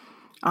will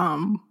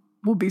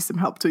be some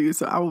help to you.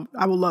 So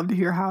I would love to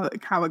hear how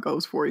it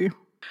goes for you.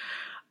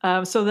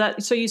 So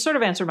you sort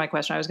of answered my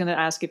question. I was going to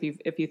ask if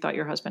you thought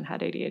your husband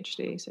had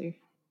ADHD. So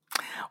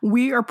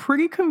we are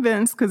pretty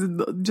convinced, because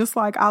just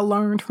like I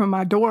learned from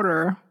my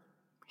daughter,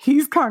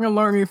 he's kind of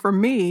learning from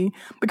me,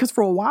 because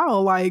for a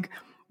while, like,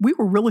 we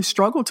were really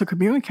struggled to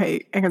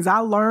communicate. And as I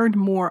learned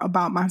more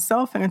about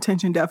myself and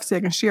attention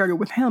deficit and shared it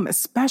with him,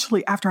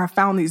 especially after I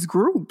found these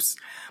groups,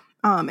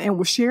 and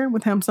was sharing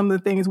with him some of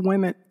the things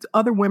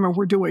other women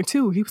were doing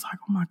too, he was like,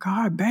 oh my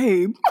God,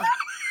 babe.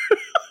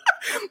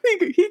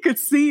 He could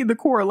see the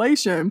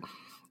correlation.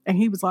 And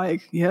he was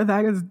like, yeah,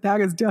 that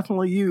is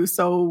definitely you.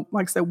 So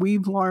like I said,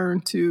 we've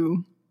learned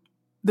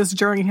this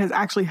journey has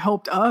actually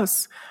helped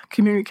us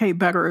communicate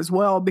better as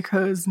well,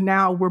 because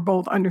now we're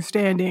both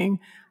understanding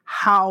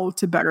how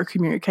to better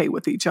communicate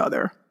with each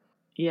other.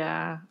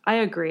 Yeah, I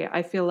agree.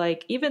 I feel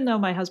like even though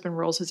my husband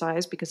rolls his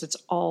eyes because it's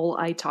all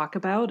I talk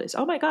about is,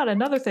 oh my God,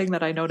 another thing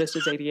that I noticed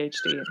is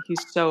ADHD, and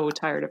he's so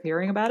tired of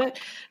hearing about it.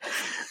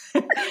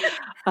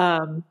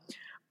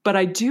 But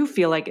I do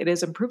feel like it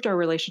has improved our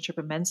relationship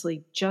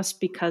immensely just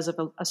because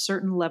of a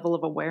certain level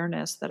of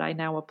awareness that I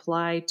now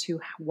apply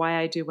to why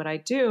I do what I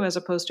do, as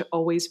opposed to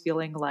always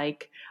feeling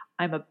like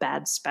I'm a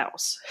bad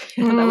spouse.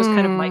 That was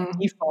kind of my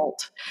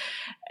default.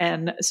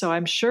 And so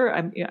I'm sure,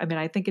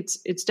 I think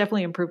it's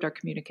definitely improved our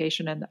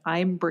communication, and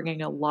I'm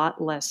bringing a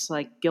lot less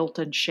like guilt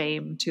and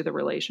shame to the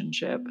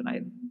relationship. And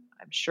I'm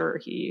sure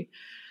he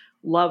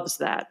loves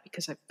that,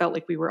 because I felt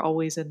like we were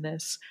always in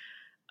this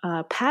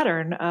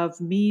pattern of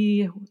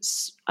me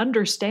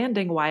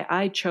understanding why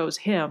I chose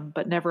him,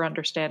 but never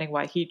understanding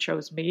why he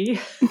chose me.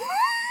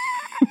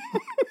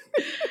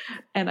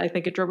 And I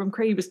think it drove him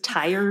crazy. He was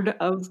tired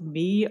of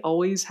me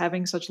always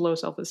having such low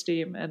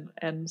self-esteem.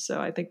 And so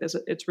I think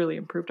it's really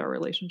improved our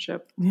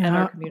relationship and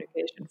our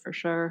communication for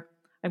sure.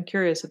 I'm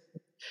curious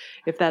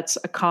if that's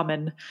a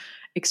common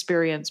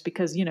experience,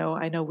 because,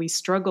 I know we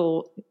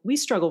struggle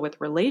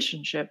with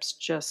relationships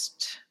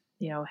just,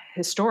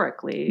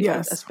 historically,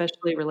 yes,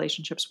 especially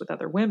relationships with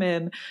other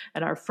women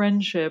and our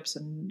friendships.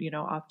 And,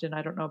 often,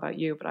 I don't know about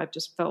you, but I've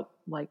just felt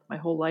like my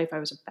whole life I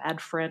was a bad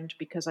friend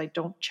because I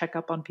don't check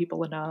up on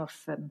people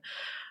enough, and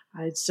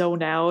I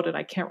zone out and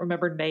I can't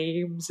remember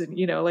names, and,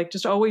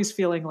 just always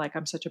feeling like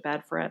I'm such a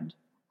bad friend.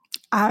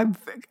 I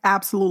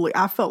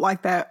felt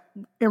like that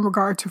in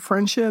regard to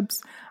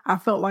friendships. I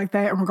felt like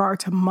that in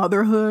regard to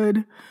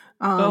motherhood.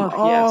 Yes.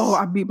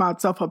 I beat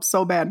myself up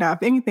so bad. Now,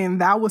 if anything,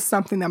 that was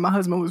something that my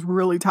husband was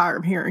really tired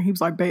of hearing. He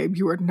was like, babe,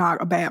 you are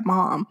not a bad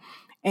mom.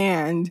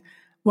 And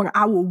when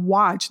I will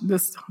watch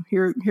this,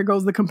 here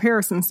goes the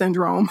comparison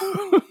syndrome.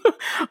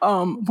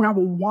 When I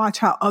will watch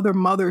how other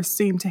mothers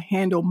seem to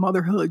handle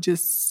motherhood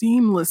just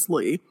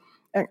seamlessly,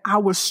 and I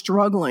was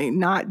struggling,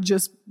 not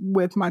just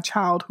with my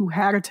child who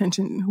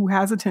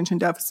has attention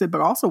deficit,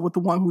 but also with the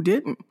one who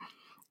didn't.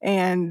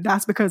 And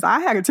that's because I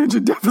had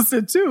attention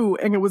deficit too,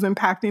 and it was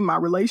impacting my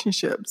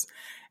relationships.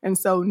 And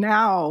so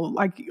now,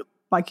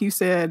 like you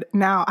said,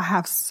 now I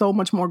have so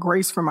much more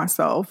grace for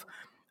myself,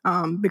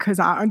 because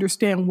I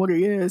understand what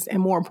it is,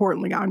 and more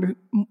importantly, I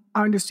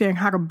understand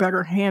how to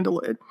better handle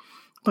it.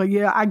 But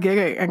yeah, I get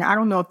it. And I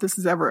don't know if this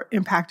has ever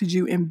impacted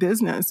you in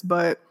business,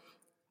 but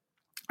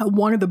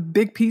one of the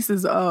big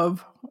pieces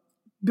of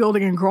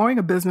building and growing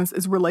a business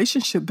is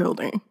relationship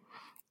building.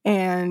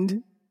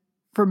 And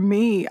for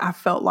me, I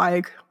felt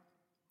like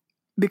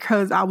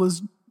because I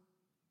was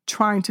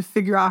trying to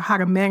figure out how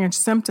to manage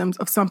symptoms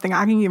of something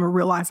I didn't even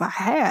realize I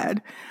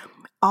had,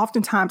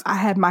 oftentimes I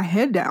had my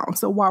head down.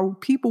 So while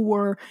people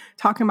were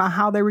talking about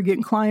how they were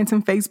getting clients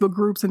in Facebook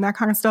groups and that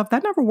kind of stuff,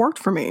 that never worked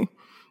for me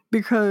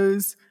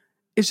because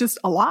it's just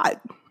a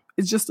lot.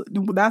 It's just,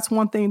 that's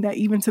one thing that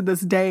even to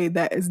this day,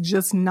 that is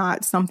just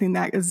not something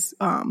that is,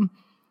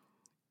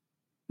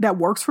 that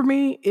works for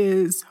me,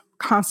 is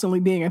constantly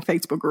being in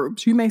Facebook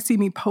groups. You may see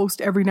me post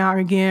every now and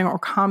again or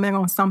comment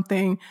on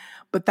something,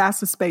 but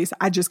that's a space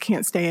I just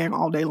can't stay in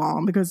all day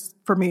long because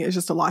for me, it's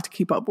just a lot to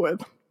keep up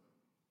with.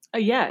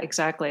 Yeah,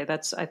 exactly.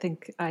 I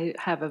think I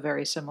have a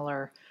very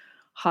similar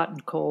hot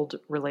and cold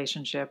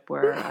relationship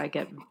where I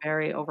get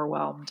very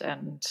overwhelmed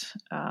and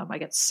I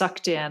get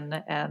sucked in,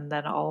 and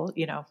then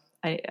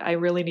I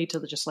really need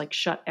to just like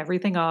shut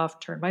everything off,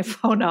 turn my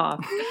phone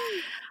off.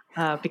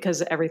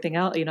 Because everything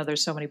else,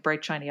 there's so many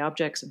bright, shiny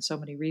objects and so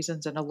many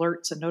reasons and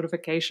alerts and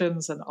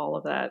notifications and all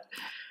of that.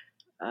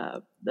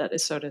 That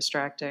is so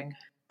distracting.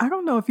 I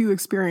don't know if you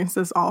experienced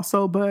this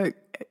also, but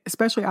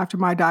especially after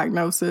my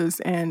diagnosis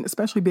and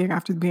especially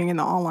after being in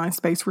the online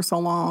space for so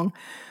long,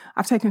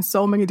 I've taken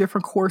so many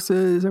different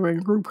courses or in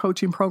group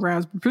coaching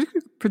programs,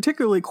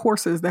 particularly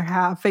courses that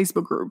have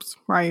Facebook groups,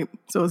 right?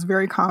 So it's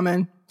very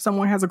common.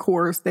 Someone has a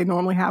course, they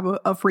normally have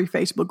a free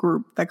Facebook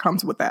group that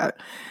comes with that.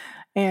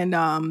 And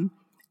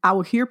I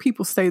will hear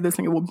people say this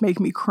and it will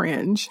make me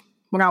cringe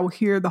when I will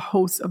hear the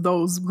hosts of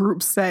those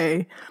groups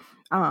say,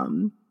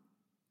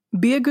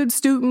 be a good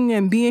student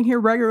and being here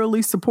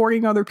regularly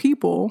supporting other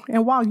people.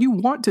 And while you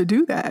want to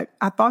do that,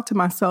 I thought to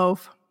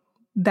myself,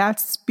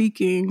 that's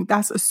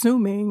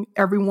assuming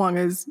everyone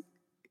is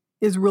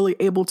really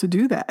able to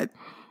do that.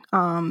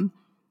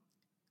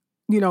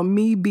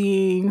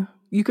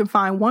 You can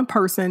find one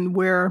person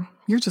where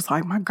you're just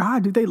like, my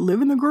God, do they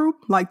live in the group?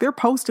 Like they're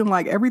posting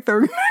like every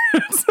 30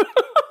 minutes.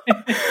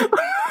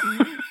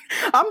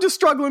 I'm just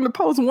struggling to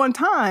post one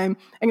time.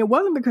 And it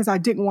wasn't because I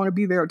didn't want to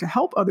be there to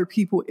help other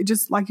people. It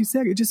just, like you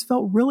said, it just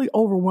felt really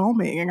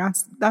overwhelming. And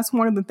that's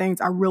one of the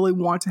things I really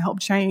want to help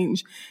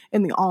change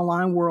in the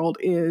online world,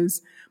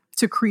 is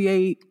to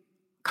create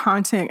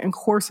content and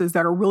courses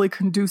that are really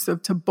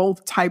conducive to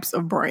both types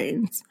of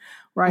brains,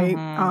 right?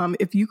 Mm-hmm.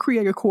 If you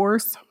create a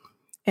course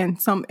and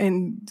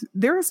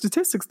there are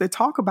statistics that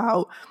talk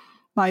about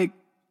like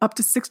up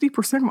to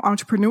 60% of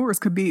entrepreneurs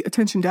could be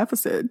attention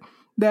deficit.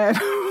 That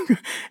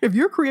if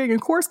you're creating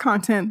course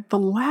content, the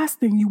last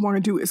thing you want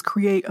to do is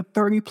create a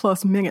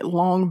 30+ minute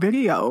long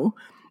video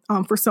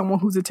for someone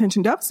who's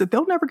attention deficit.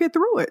 They'll never get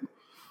through it.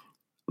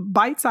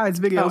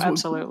 Bite-sized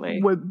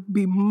videos would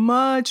be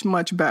much,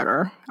 much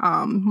better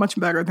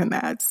than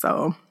that.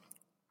 So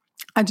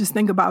I just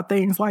think about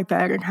things like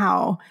that and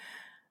how,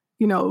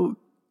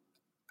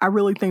 I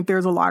really think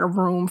there's a lot of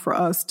room for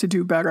us to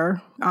do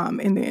better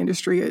in the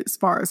industry as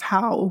far as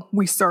how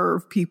we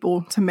serve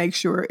people to make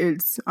sure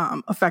it's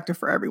effective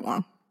for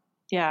everyone.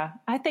 Yeah,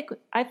 I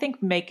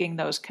think making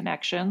those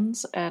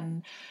connections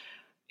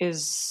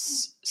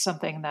is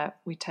something that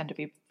we tend to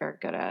be very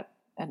good at,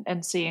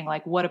 and seeing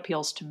like what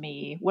appeals to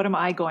me, what am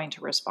I going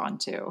to respond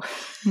to?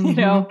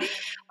 Mm-hmm.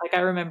 Like I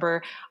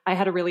remember I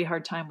had a really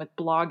hard time with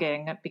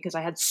blogging because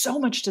I had so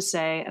much to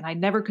say and I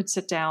never could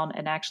sit down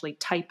and actually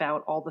type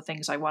out all the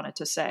things I wanted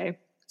to say.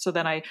 So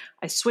then I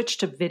switched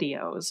to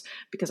videos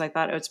because I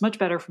thought it's much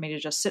better for me to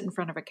just sit in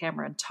front of a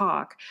camera and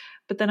talk.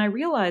 But then I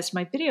realized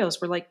my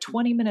videos were like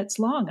 20 minutes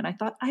long and I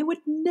thought I would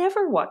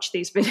never watch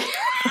these videos.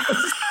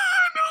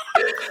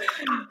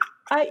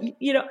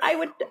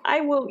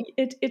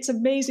 It's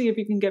amazing if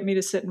you can get me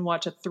to sit and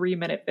watch a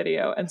 3-minute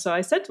video. And so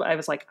I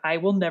was like, I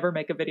will never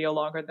make a video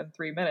longer than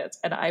 3 minutes.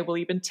 And I will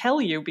even tell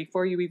you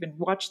before you even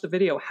watch the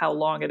video how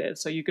long it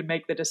is. So you can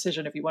make the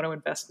decision if you want to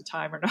invest the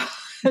time or not.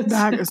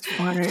 That is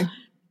funny.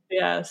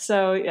 Yeah.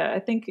 So yeah, I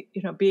think,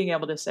 being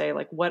able to say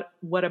like, what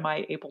am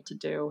I able to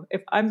do?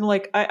 If I'm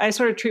like, I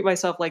sort of treat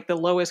myself like the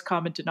lowest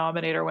common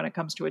denominator when it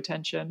comes to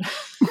attention.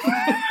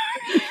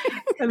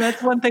 And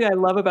that's one thing I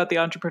love about the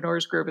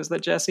Entrepreneurs Group is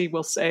that Jesse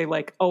will say,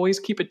 like, always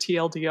keep a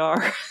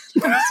TLDR.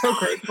 I'm so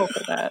grateful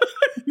for that.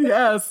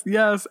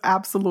 Yes,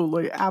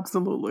 absolutely.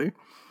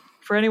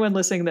 For anyone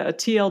listening, that a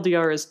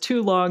TLDR is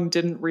too long,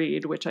 didn't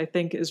read, which I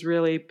think is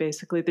really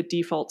basically the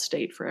default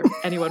state for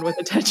anyone with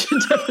attention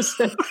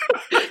deficit.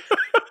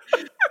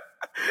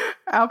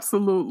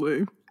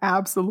 Absolutely.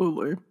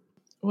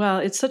 Well,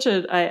 it's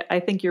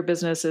I think your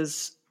business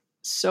is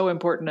so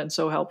important and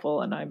so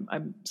helpful. And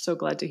I'm so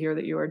glad to hear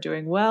that you are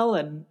doing well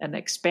and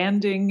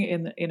expanding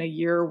in a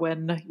year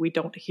when we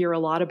don't hear a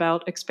lot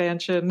about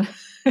expansion,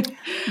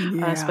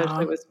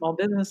 especially with small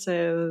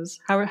businesses.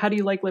 How do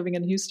you like living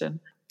in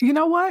Houston? You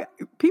know what?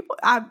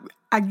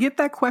 I get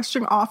that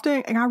question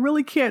often and I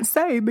really can't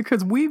say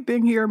because we've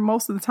been here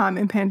most of the time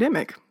in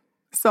pandemic.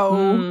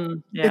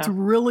 So it's Yeah.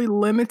 really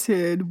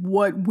limited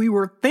what we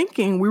were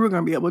thinking we were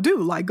going to be able to do.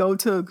 Like go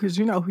to, because,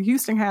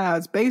 Houston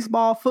has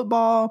baseball,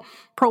 football,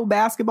 pro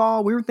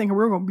basketball. We were thinking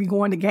we were going to be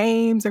going to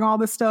games and all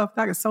this stuff.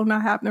 That is so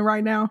not happening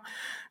right now.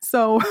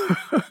 So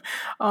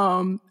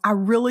I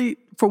really,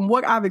 from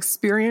what I've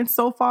experienced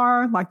so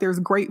far, like there's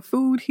great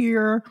food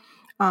here.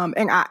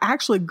 And I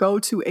actually go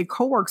to a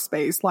co-work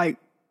space. Like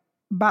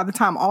by the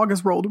time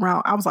August rolled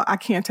around, I was like, I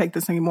can't take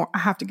this anymore. I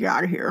have to get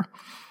out of here.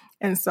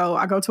 And so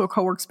I go to a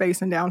co-work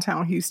space in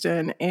downtown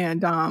Houston,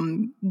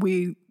 and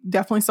we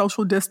definitely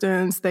social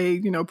distance.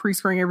 They,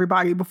 pre-screen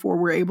everybody before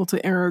we're able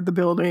to enter the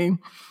building.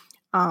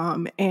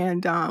 And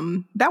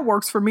that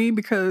works for me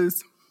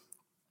because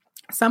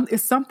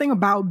it's something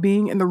about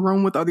being in the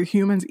room with other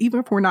humans, even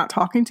if we're not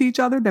talking to each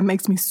other, that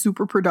makes me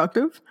super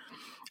productive.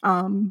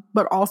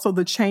 But also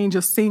the change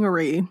of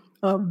scenery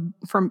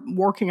from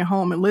working at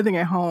home and living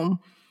at home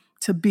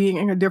to being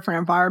in a different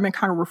environment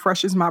kind of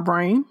refreshes my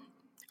brain.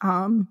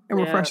 And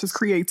refreshes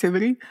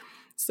creativity.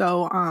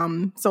 So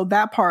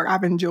that part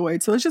I've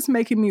enjoyed. So it's just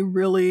making me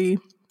really,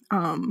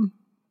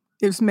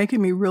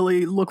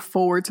 look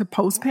forward to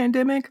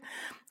post-pandemic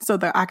so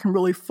that I can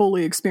really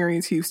fully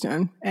experience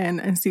Houston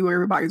and see what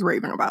everybody's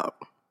raving about.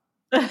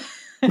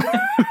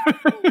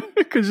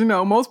 Because,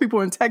 most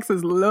people in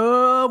Texas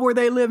love where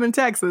they live in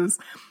Texas.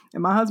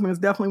 And my husband is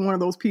definitely one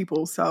of those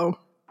people. So.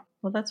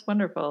 Well, that's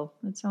wonderful.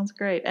 That sounds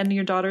great. And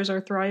your daughters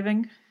are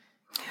thriving?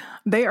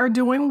 They are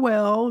doing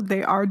well.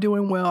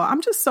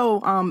 I'm just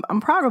so,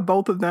 I'm proud of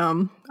both of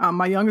them.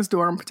 My youngest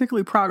daughter, I'm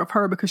particularly proud of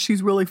her because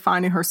she's really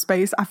finding her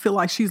space. I feel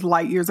like she's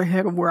light years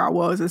ahead of where I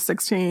was at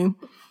 16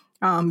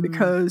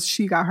 because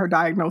she got her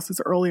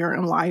diagnosis earlier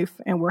in life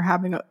and we're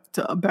having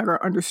a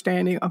better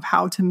understanding of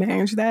how to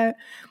manage that.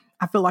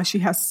 I feel like she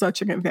has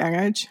such an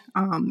advantage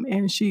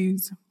and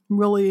she's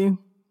really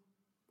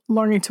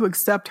learning to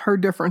accept her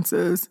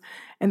differences.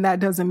 And that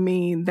doesn't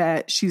mean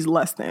that she's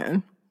less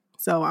than.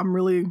 So I'm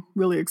really,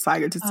 really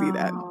excited to see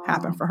that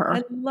happen for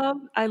her.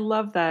 I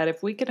love that.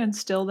 If we could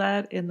instill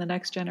that in the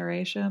next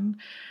generation,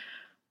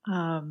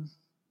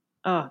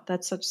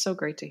 that's so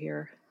great to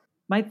hear.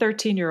 My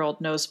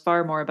 13-year-old knows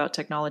far more about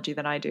technology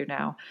than I do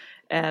now.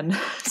 And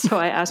so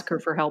I ask her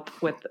for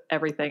help with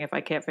everything if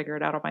I can't figure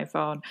it out on my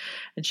phone.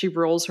 And she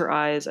rolls her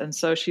eyes. And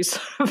so she's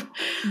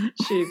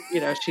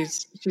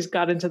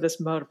got into this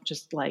mode of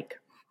just like,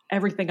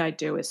 everything I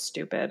do is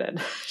stupid. And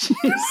she's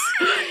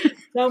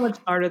so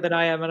much smarter than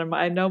I am. And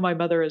I know my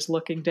mother is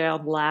looking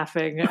down,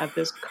 laughing at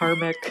this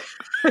karmic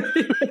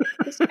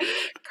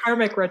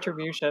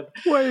retribution.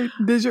 Wait,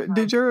 has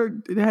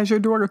your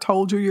daughter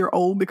told you you're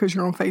old because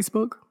you're on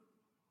Facebook?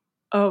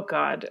 Oh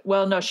God.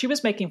 Well, no, she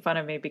was making fun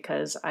of me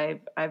because I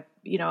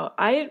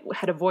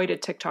had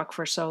avoided TikTok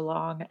for so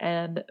long.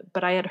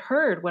 But I had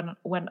heard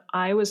when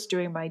I was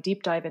doing my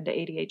deep dive into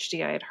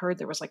ADHD, I had heard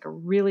there was like a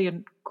really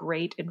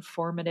great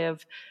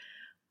informative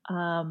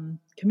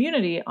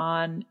community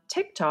on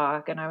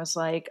TikTok. And I was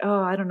like,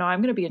 oh, I don't know. I'm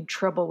going to be in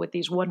trouble with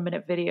these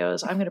 1-minute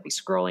videos. I'm going to be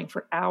scrolling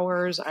for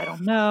hours. I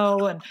don't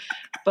know.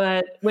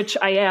 Which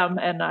I am.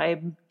 And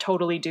I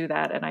totally do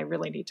that. And I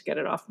really need to get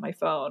it off my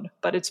phone,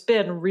 but it's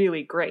been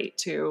really great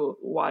to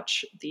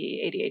watch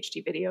the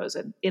ADHD videos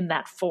and in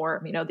that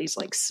form, these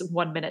like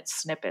 1-minute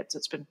snippets.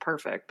 It's been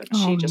perfect, but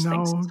she just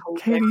thinks it's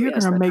hilarious. Katie, you're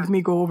going to make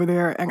me go over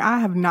there. And I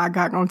have not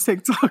gotten on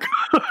TikTok.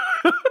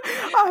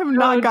 I have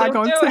not gotten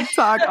on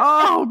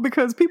TikTok.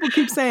 Because people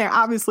keep saying,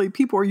 obviously,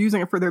 people are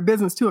using it for their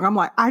business too. And I'm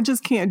like, I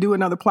just can't do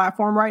another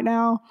platform right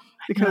now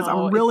because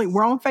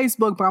we're on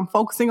Facebook, but I'm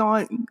focusing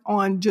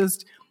on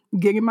just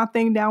getting my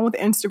thing down with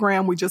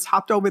Instagram. We just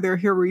hopped over there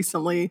here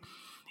recently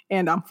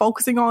and I'm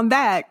focusing on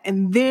that.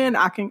 And then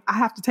I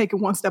have to take it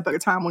one step at a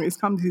time when it's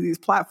come to these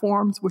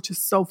platforms, which is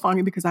so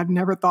funny because I've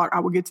never thought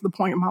I would get to the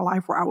point in my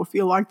life where I would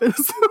feel like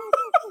this.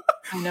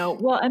 I know.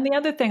 Well, and the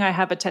other thing I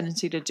have a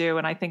tendency to do,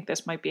 and I think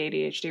this might be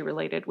ADHD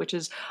related, which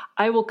is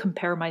I will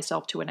compare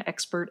myself to an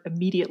expert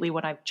immediately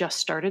when I've just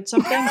started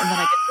something. And then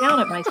I get down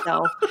at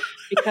myself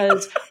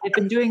because I've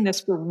been doing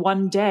this for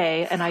one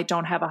day and I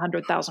don't have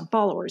 100,000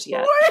 followers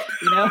yet.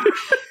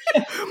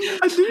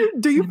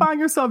 Do you find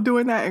yourself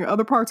doing that in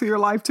other parts of your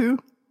life too?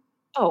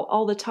 Oh,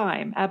 all the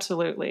time.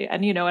 Absolutely.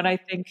 And, and I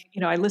think,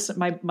 I listen,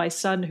 my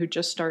son who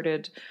just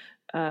started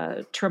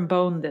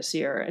trombone this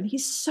year and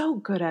he's so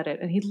good at it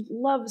and he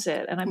loves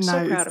it. And I'm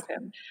so proud of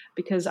him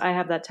because I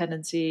have that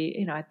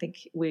tendency, I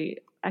think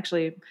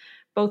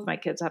both my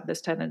kids have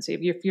this tendency.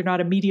 If you're not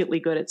immediately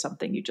good at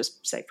something, you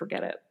just say,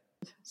 forget it.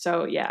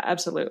 So yeah,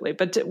 absolutely.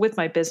 But with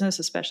my business,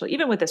 especially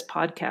even with this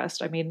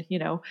podcast, I mean,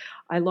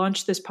 I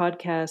launched this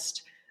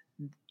podcast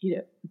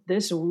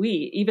this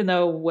week, even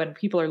though when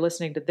people are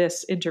listening to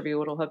this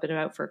interview, it'll have been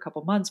out for a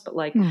couple months, but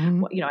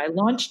I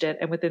launched it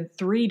and within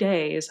 3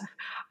 days,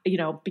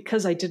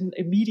 because I didn't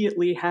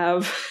immediately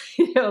have,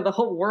 the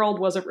whole world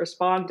wasn't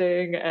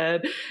responding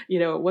and,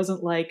 it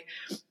wasn't like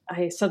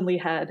I suddenly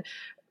had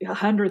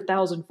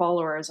 100,000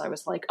 followers. I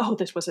was like, oh,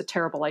 this was a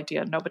terrible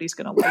idea. Nobody's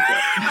going to like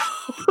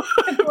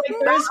it.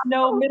 There is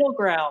no middle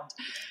ground.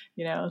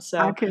 So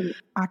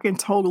I can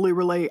totally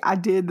relate. I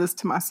did this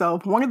to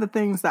myself. One of the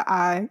things that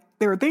I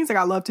there are things that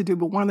I love to do,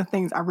 but one of the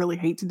things I really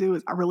hate to do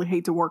is I really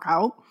hate to work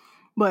out.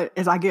 But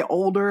as I get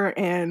older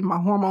and my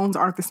hormones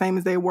aren't the same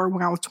as they were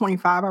when I was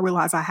 25, I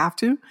realize I have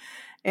to.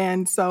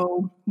 And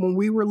so when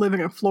we were living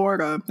in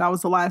Florida, that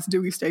was the last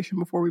duty station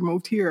before we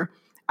moved here,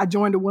 I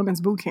joined a women's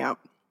boot camp.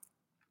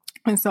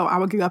 And so I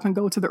would get up and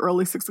go to the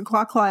early 6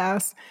 o'clock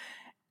class.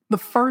 The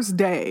first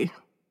day,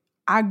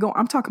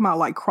 I'm talking about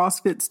like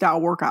CrossFit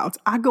style workouts.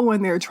 I go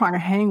in there trying to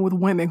hang with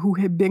women who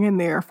had been in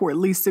there for at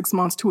least 6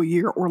 months to a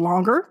year or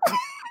longer.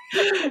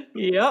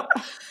 Yep.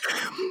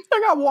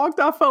 Like I walked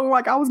out feeling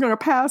like I was going to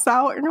pass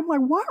out. And I'm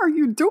like, why are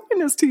you doing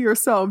this to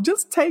yourself?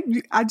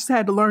 I just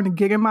had to learn to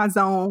get in my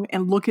zone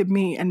and look at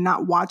me and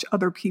not watch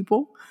other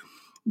people,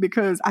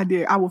 because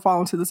I will fall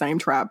into the same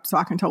trap. So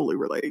I can totally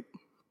relate.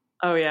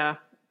 Oh yeah.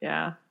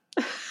 Yeah.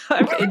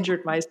 I've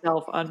injured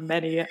myself on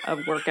many a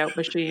workout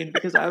machine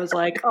because I was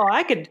like, oh,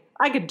 I could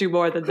do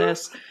more than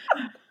this.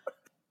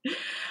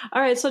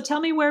 All right. So tell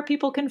me where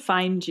people can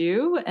find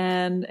you,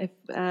 and if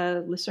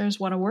listeners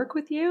want to work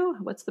with you,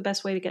 what's the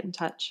best way to get in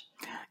touch?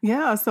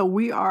 Yeah. So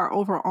we are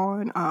over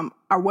on,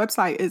 our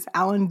website is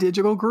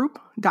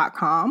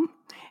allendigitalgroup.com.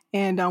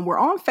 And we're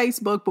on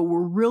Facebook, but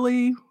we're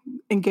really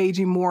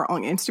engaging more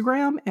on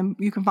Instagram. And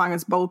you can find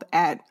us both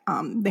at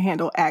the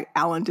handle at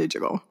Allen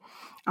Digital.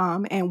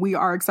 And we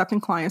are accepting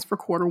clients for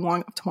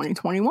Q1 of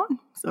 2021.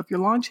 So if you're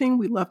launching,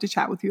 we'd love to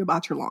chat with you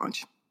about your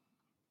launch.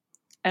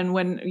 And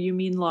when you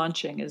mean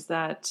launching, is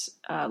that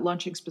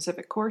launching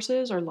specific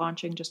courses or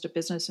launching just a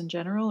business in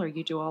general, or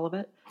you do all of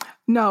it?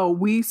 No,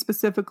 we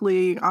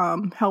specifically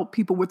help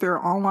people with their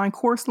online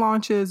course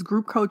launches,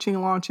 group coaching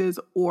launches,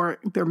 or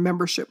their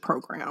membership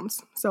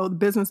programs. So the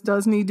business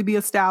does need to be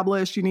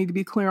established. You need to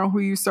be clear on who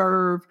you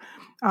serve.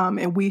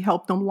 And we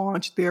help them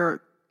launch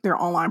their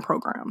online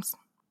programs.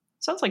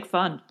 Sounds like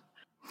fun.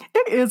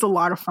 It is a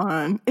lot of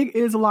fun.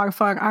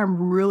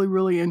 I'm really,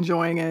 really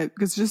enjoying it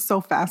because it's just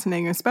so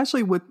fascinating,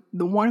 especially with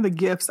one of the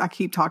gifts I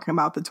keep talking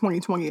about that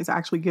 2020 has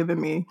actually given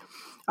me,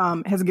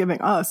 has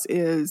given us,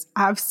 is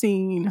I've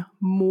seen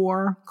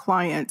more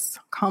clients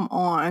come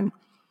on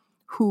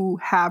who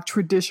have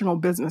traditional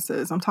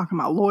businesses. I'm talking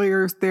about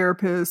lawyers,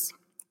 therapists,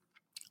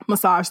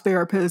 massage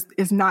therapists.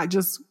 It's not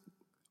just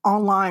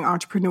online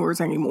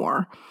entrepreneurs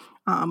anymore.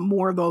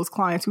 More of those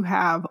clients who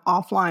have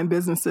offline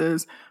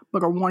businesses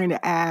but are wanting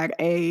to add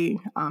an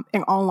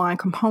online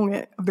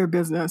component of their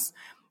business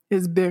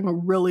it's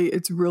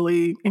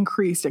really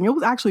increased. And it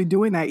was actually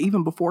doing that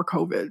even before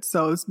COVID.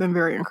 So it's been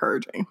very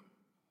encouraging.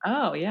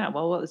 Oh, yeah.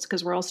 Well, it's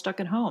because we're all stuck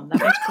at home.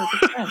 That makes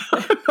perfect sense.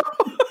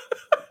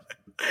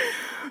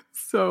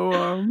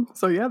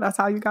 So yeah, that's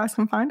how you guys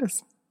can find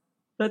us.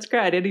 That's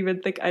great. I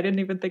didn't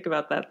even think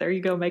about that. There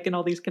you go, making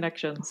all these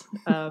connections.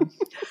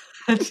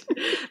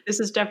 This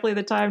is definitely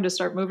the time to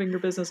start moving your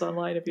business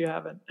online if you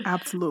haven't.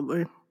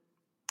 Absolutely.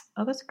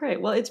 Oh, that's great.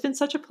 Well, it's been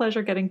such a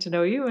pleasure getting to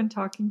know you and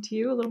talking to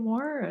you a little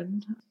more.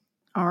 And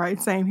all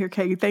right, same here,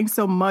 Katie. Thanks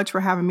so much for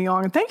having me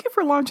on. And thank you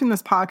for launching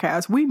this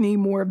podcast. We need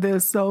more of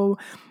this so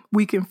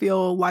we can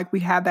feel like we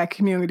have that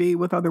community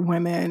with other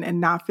women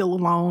and not feel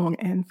alone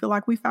and feel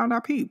like we found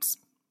our peeps.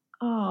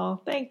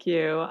 Oh, thank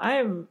you.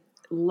 I'm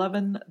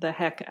loving the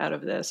heck out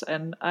of this.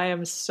 And I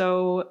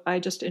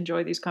just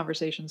enjoy these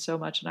conversations so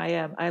much.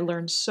 And I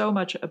learned so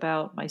much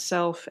about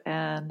myself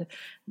and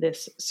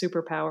this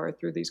superpower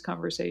through these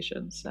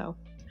conversations. So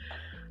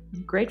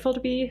I'm grateful to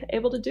be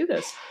able to do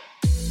this.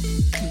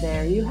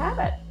 There you have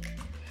it.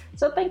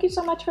 So thank you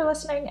so much for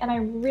listening. And I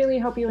really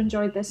hope you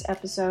enjoyed this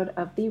episode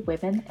of the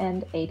Women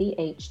and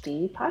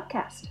ADHD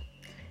podcast.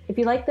 If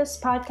you like this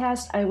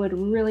podcast, I would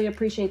really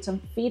appreciate some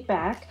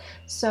feedback.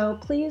 So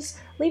please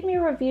leave me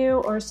a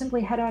review or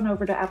simply head on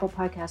over to Apple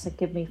Podcasts and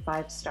give me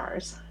 5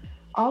 stars.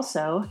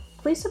 Also,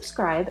 please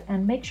subscribe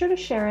and make sure to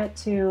share it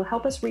to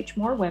help us reach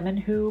more women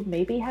who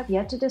maybe have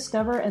yet to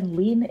discover and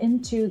lean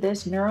into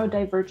this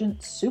neurodivergent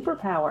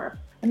superpower.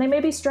 And they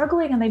may be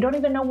struggling and they don't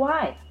even know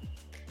why.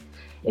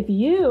 If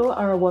you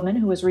are a woman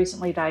who was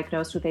recently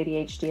diagnosed with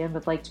ADHD and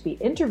would like to be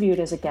interviewed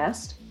as a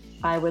guest,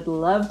 I would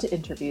love to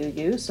interview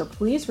you, so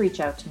please reach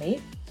out to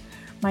me.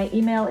 My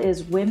email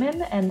is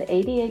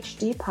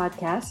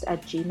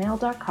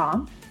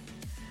womenandadhdpodcast@gmail.com.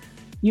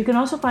 You can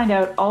also find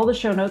out all the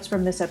show notes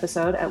from this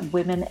episode at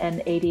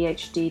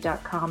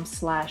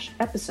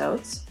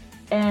womenandadhd.com/episodes.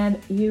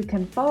 And you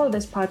can follow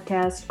this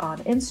podcast on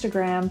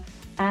Instagram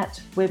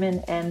at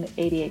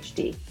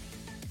womenandadhd.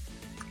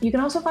 You can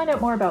also find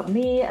out more about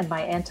me and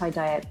my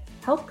anti-diet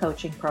health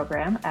coaching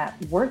program at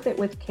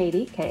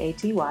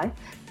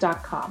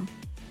worthitwithkatie.com.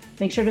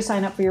 Make sure to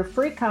sign up for your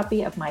free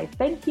copy of my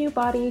Thank You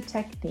Body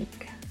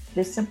Technique.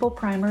 This simple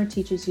primer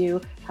teaches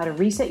you how to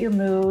reset your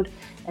mood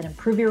and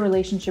improve your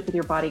relationship with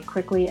your body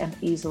quickly and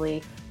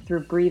easily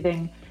through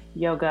breathing,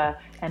 yoga,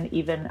 and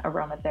even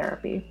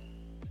aromatherapy.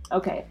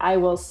 Okay, I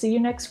will see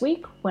you next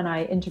week when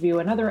I interview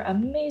another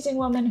amazing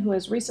woman who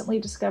has recently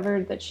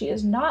discovered that she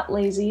is not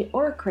lazy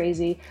or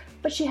crazy,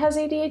 but she has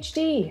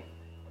ADHD.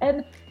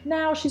 And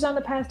now she's on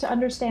the path to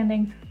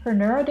understanding her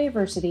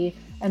neurodiversity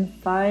and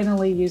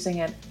finally using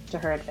it to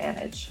her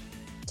advantage.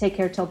 Take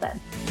care till then.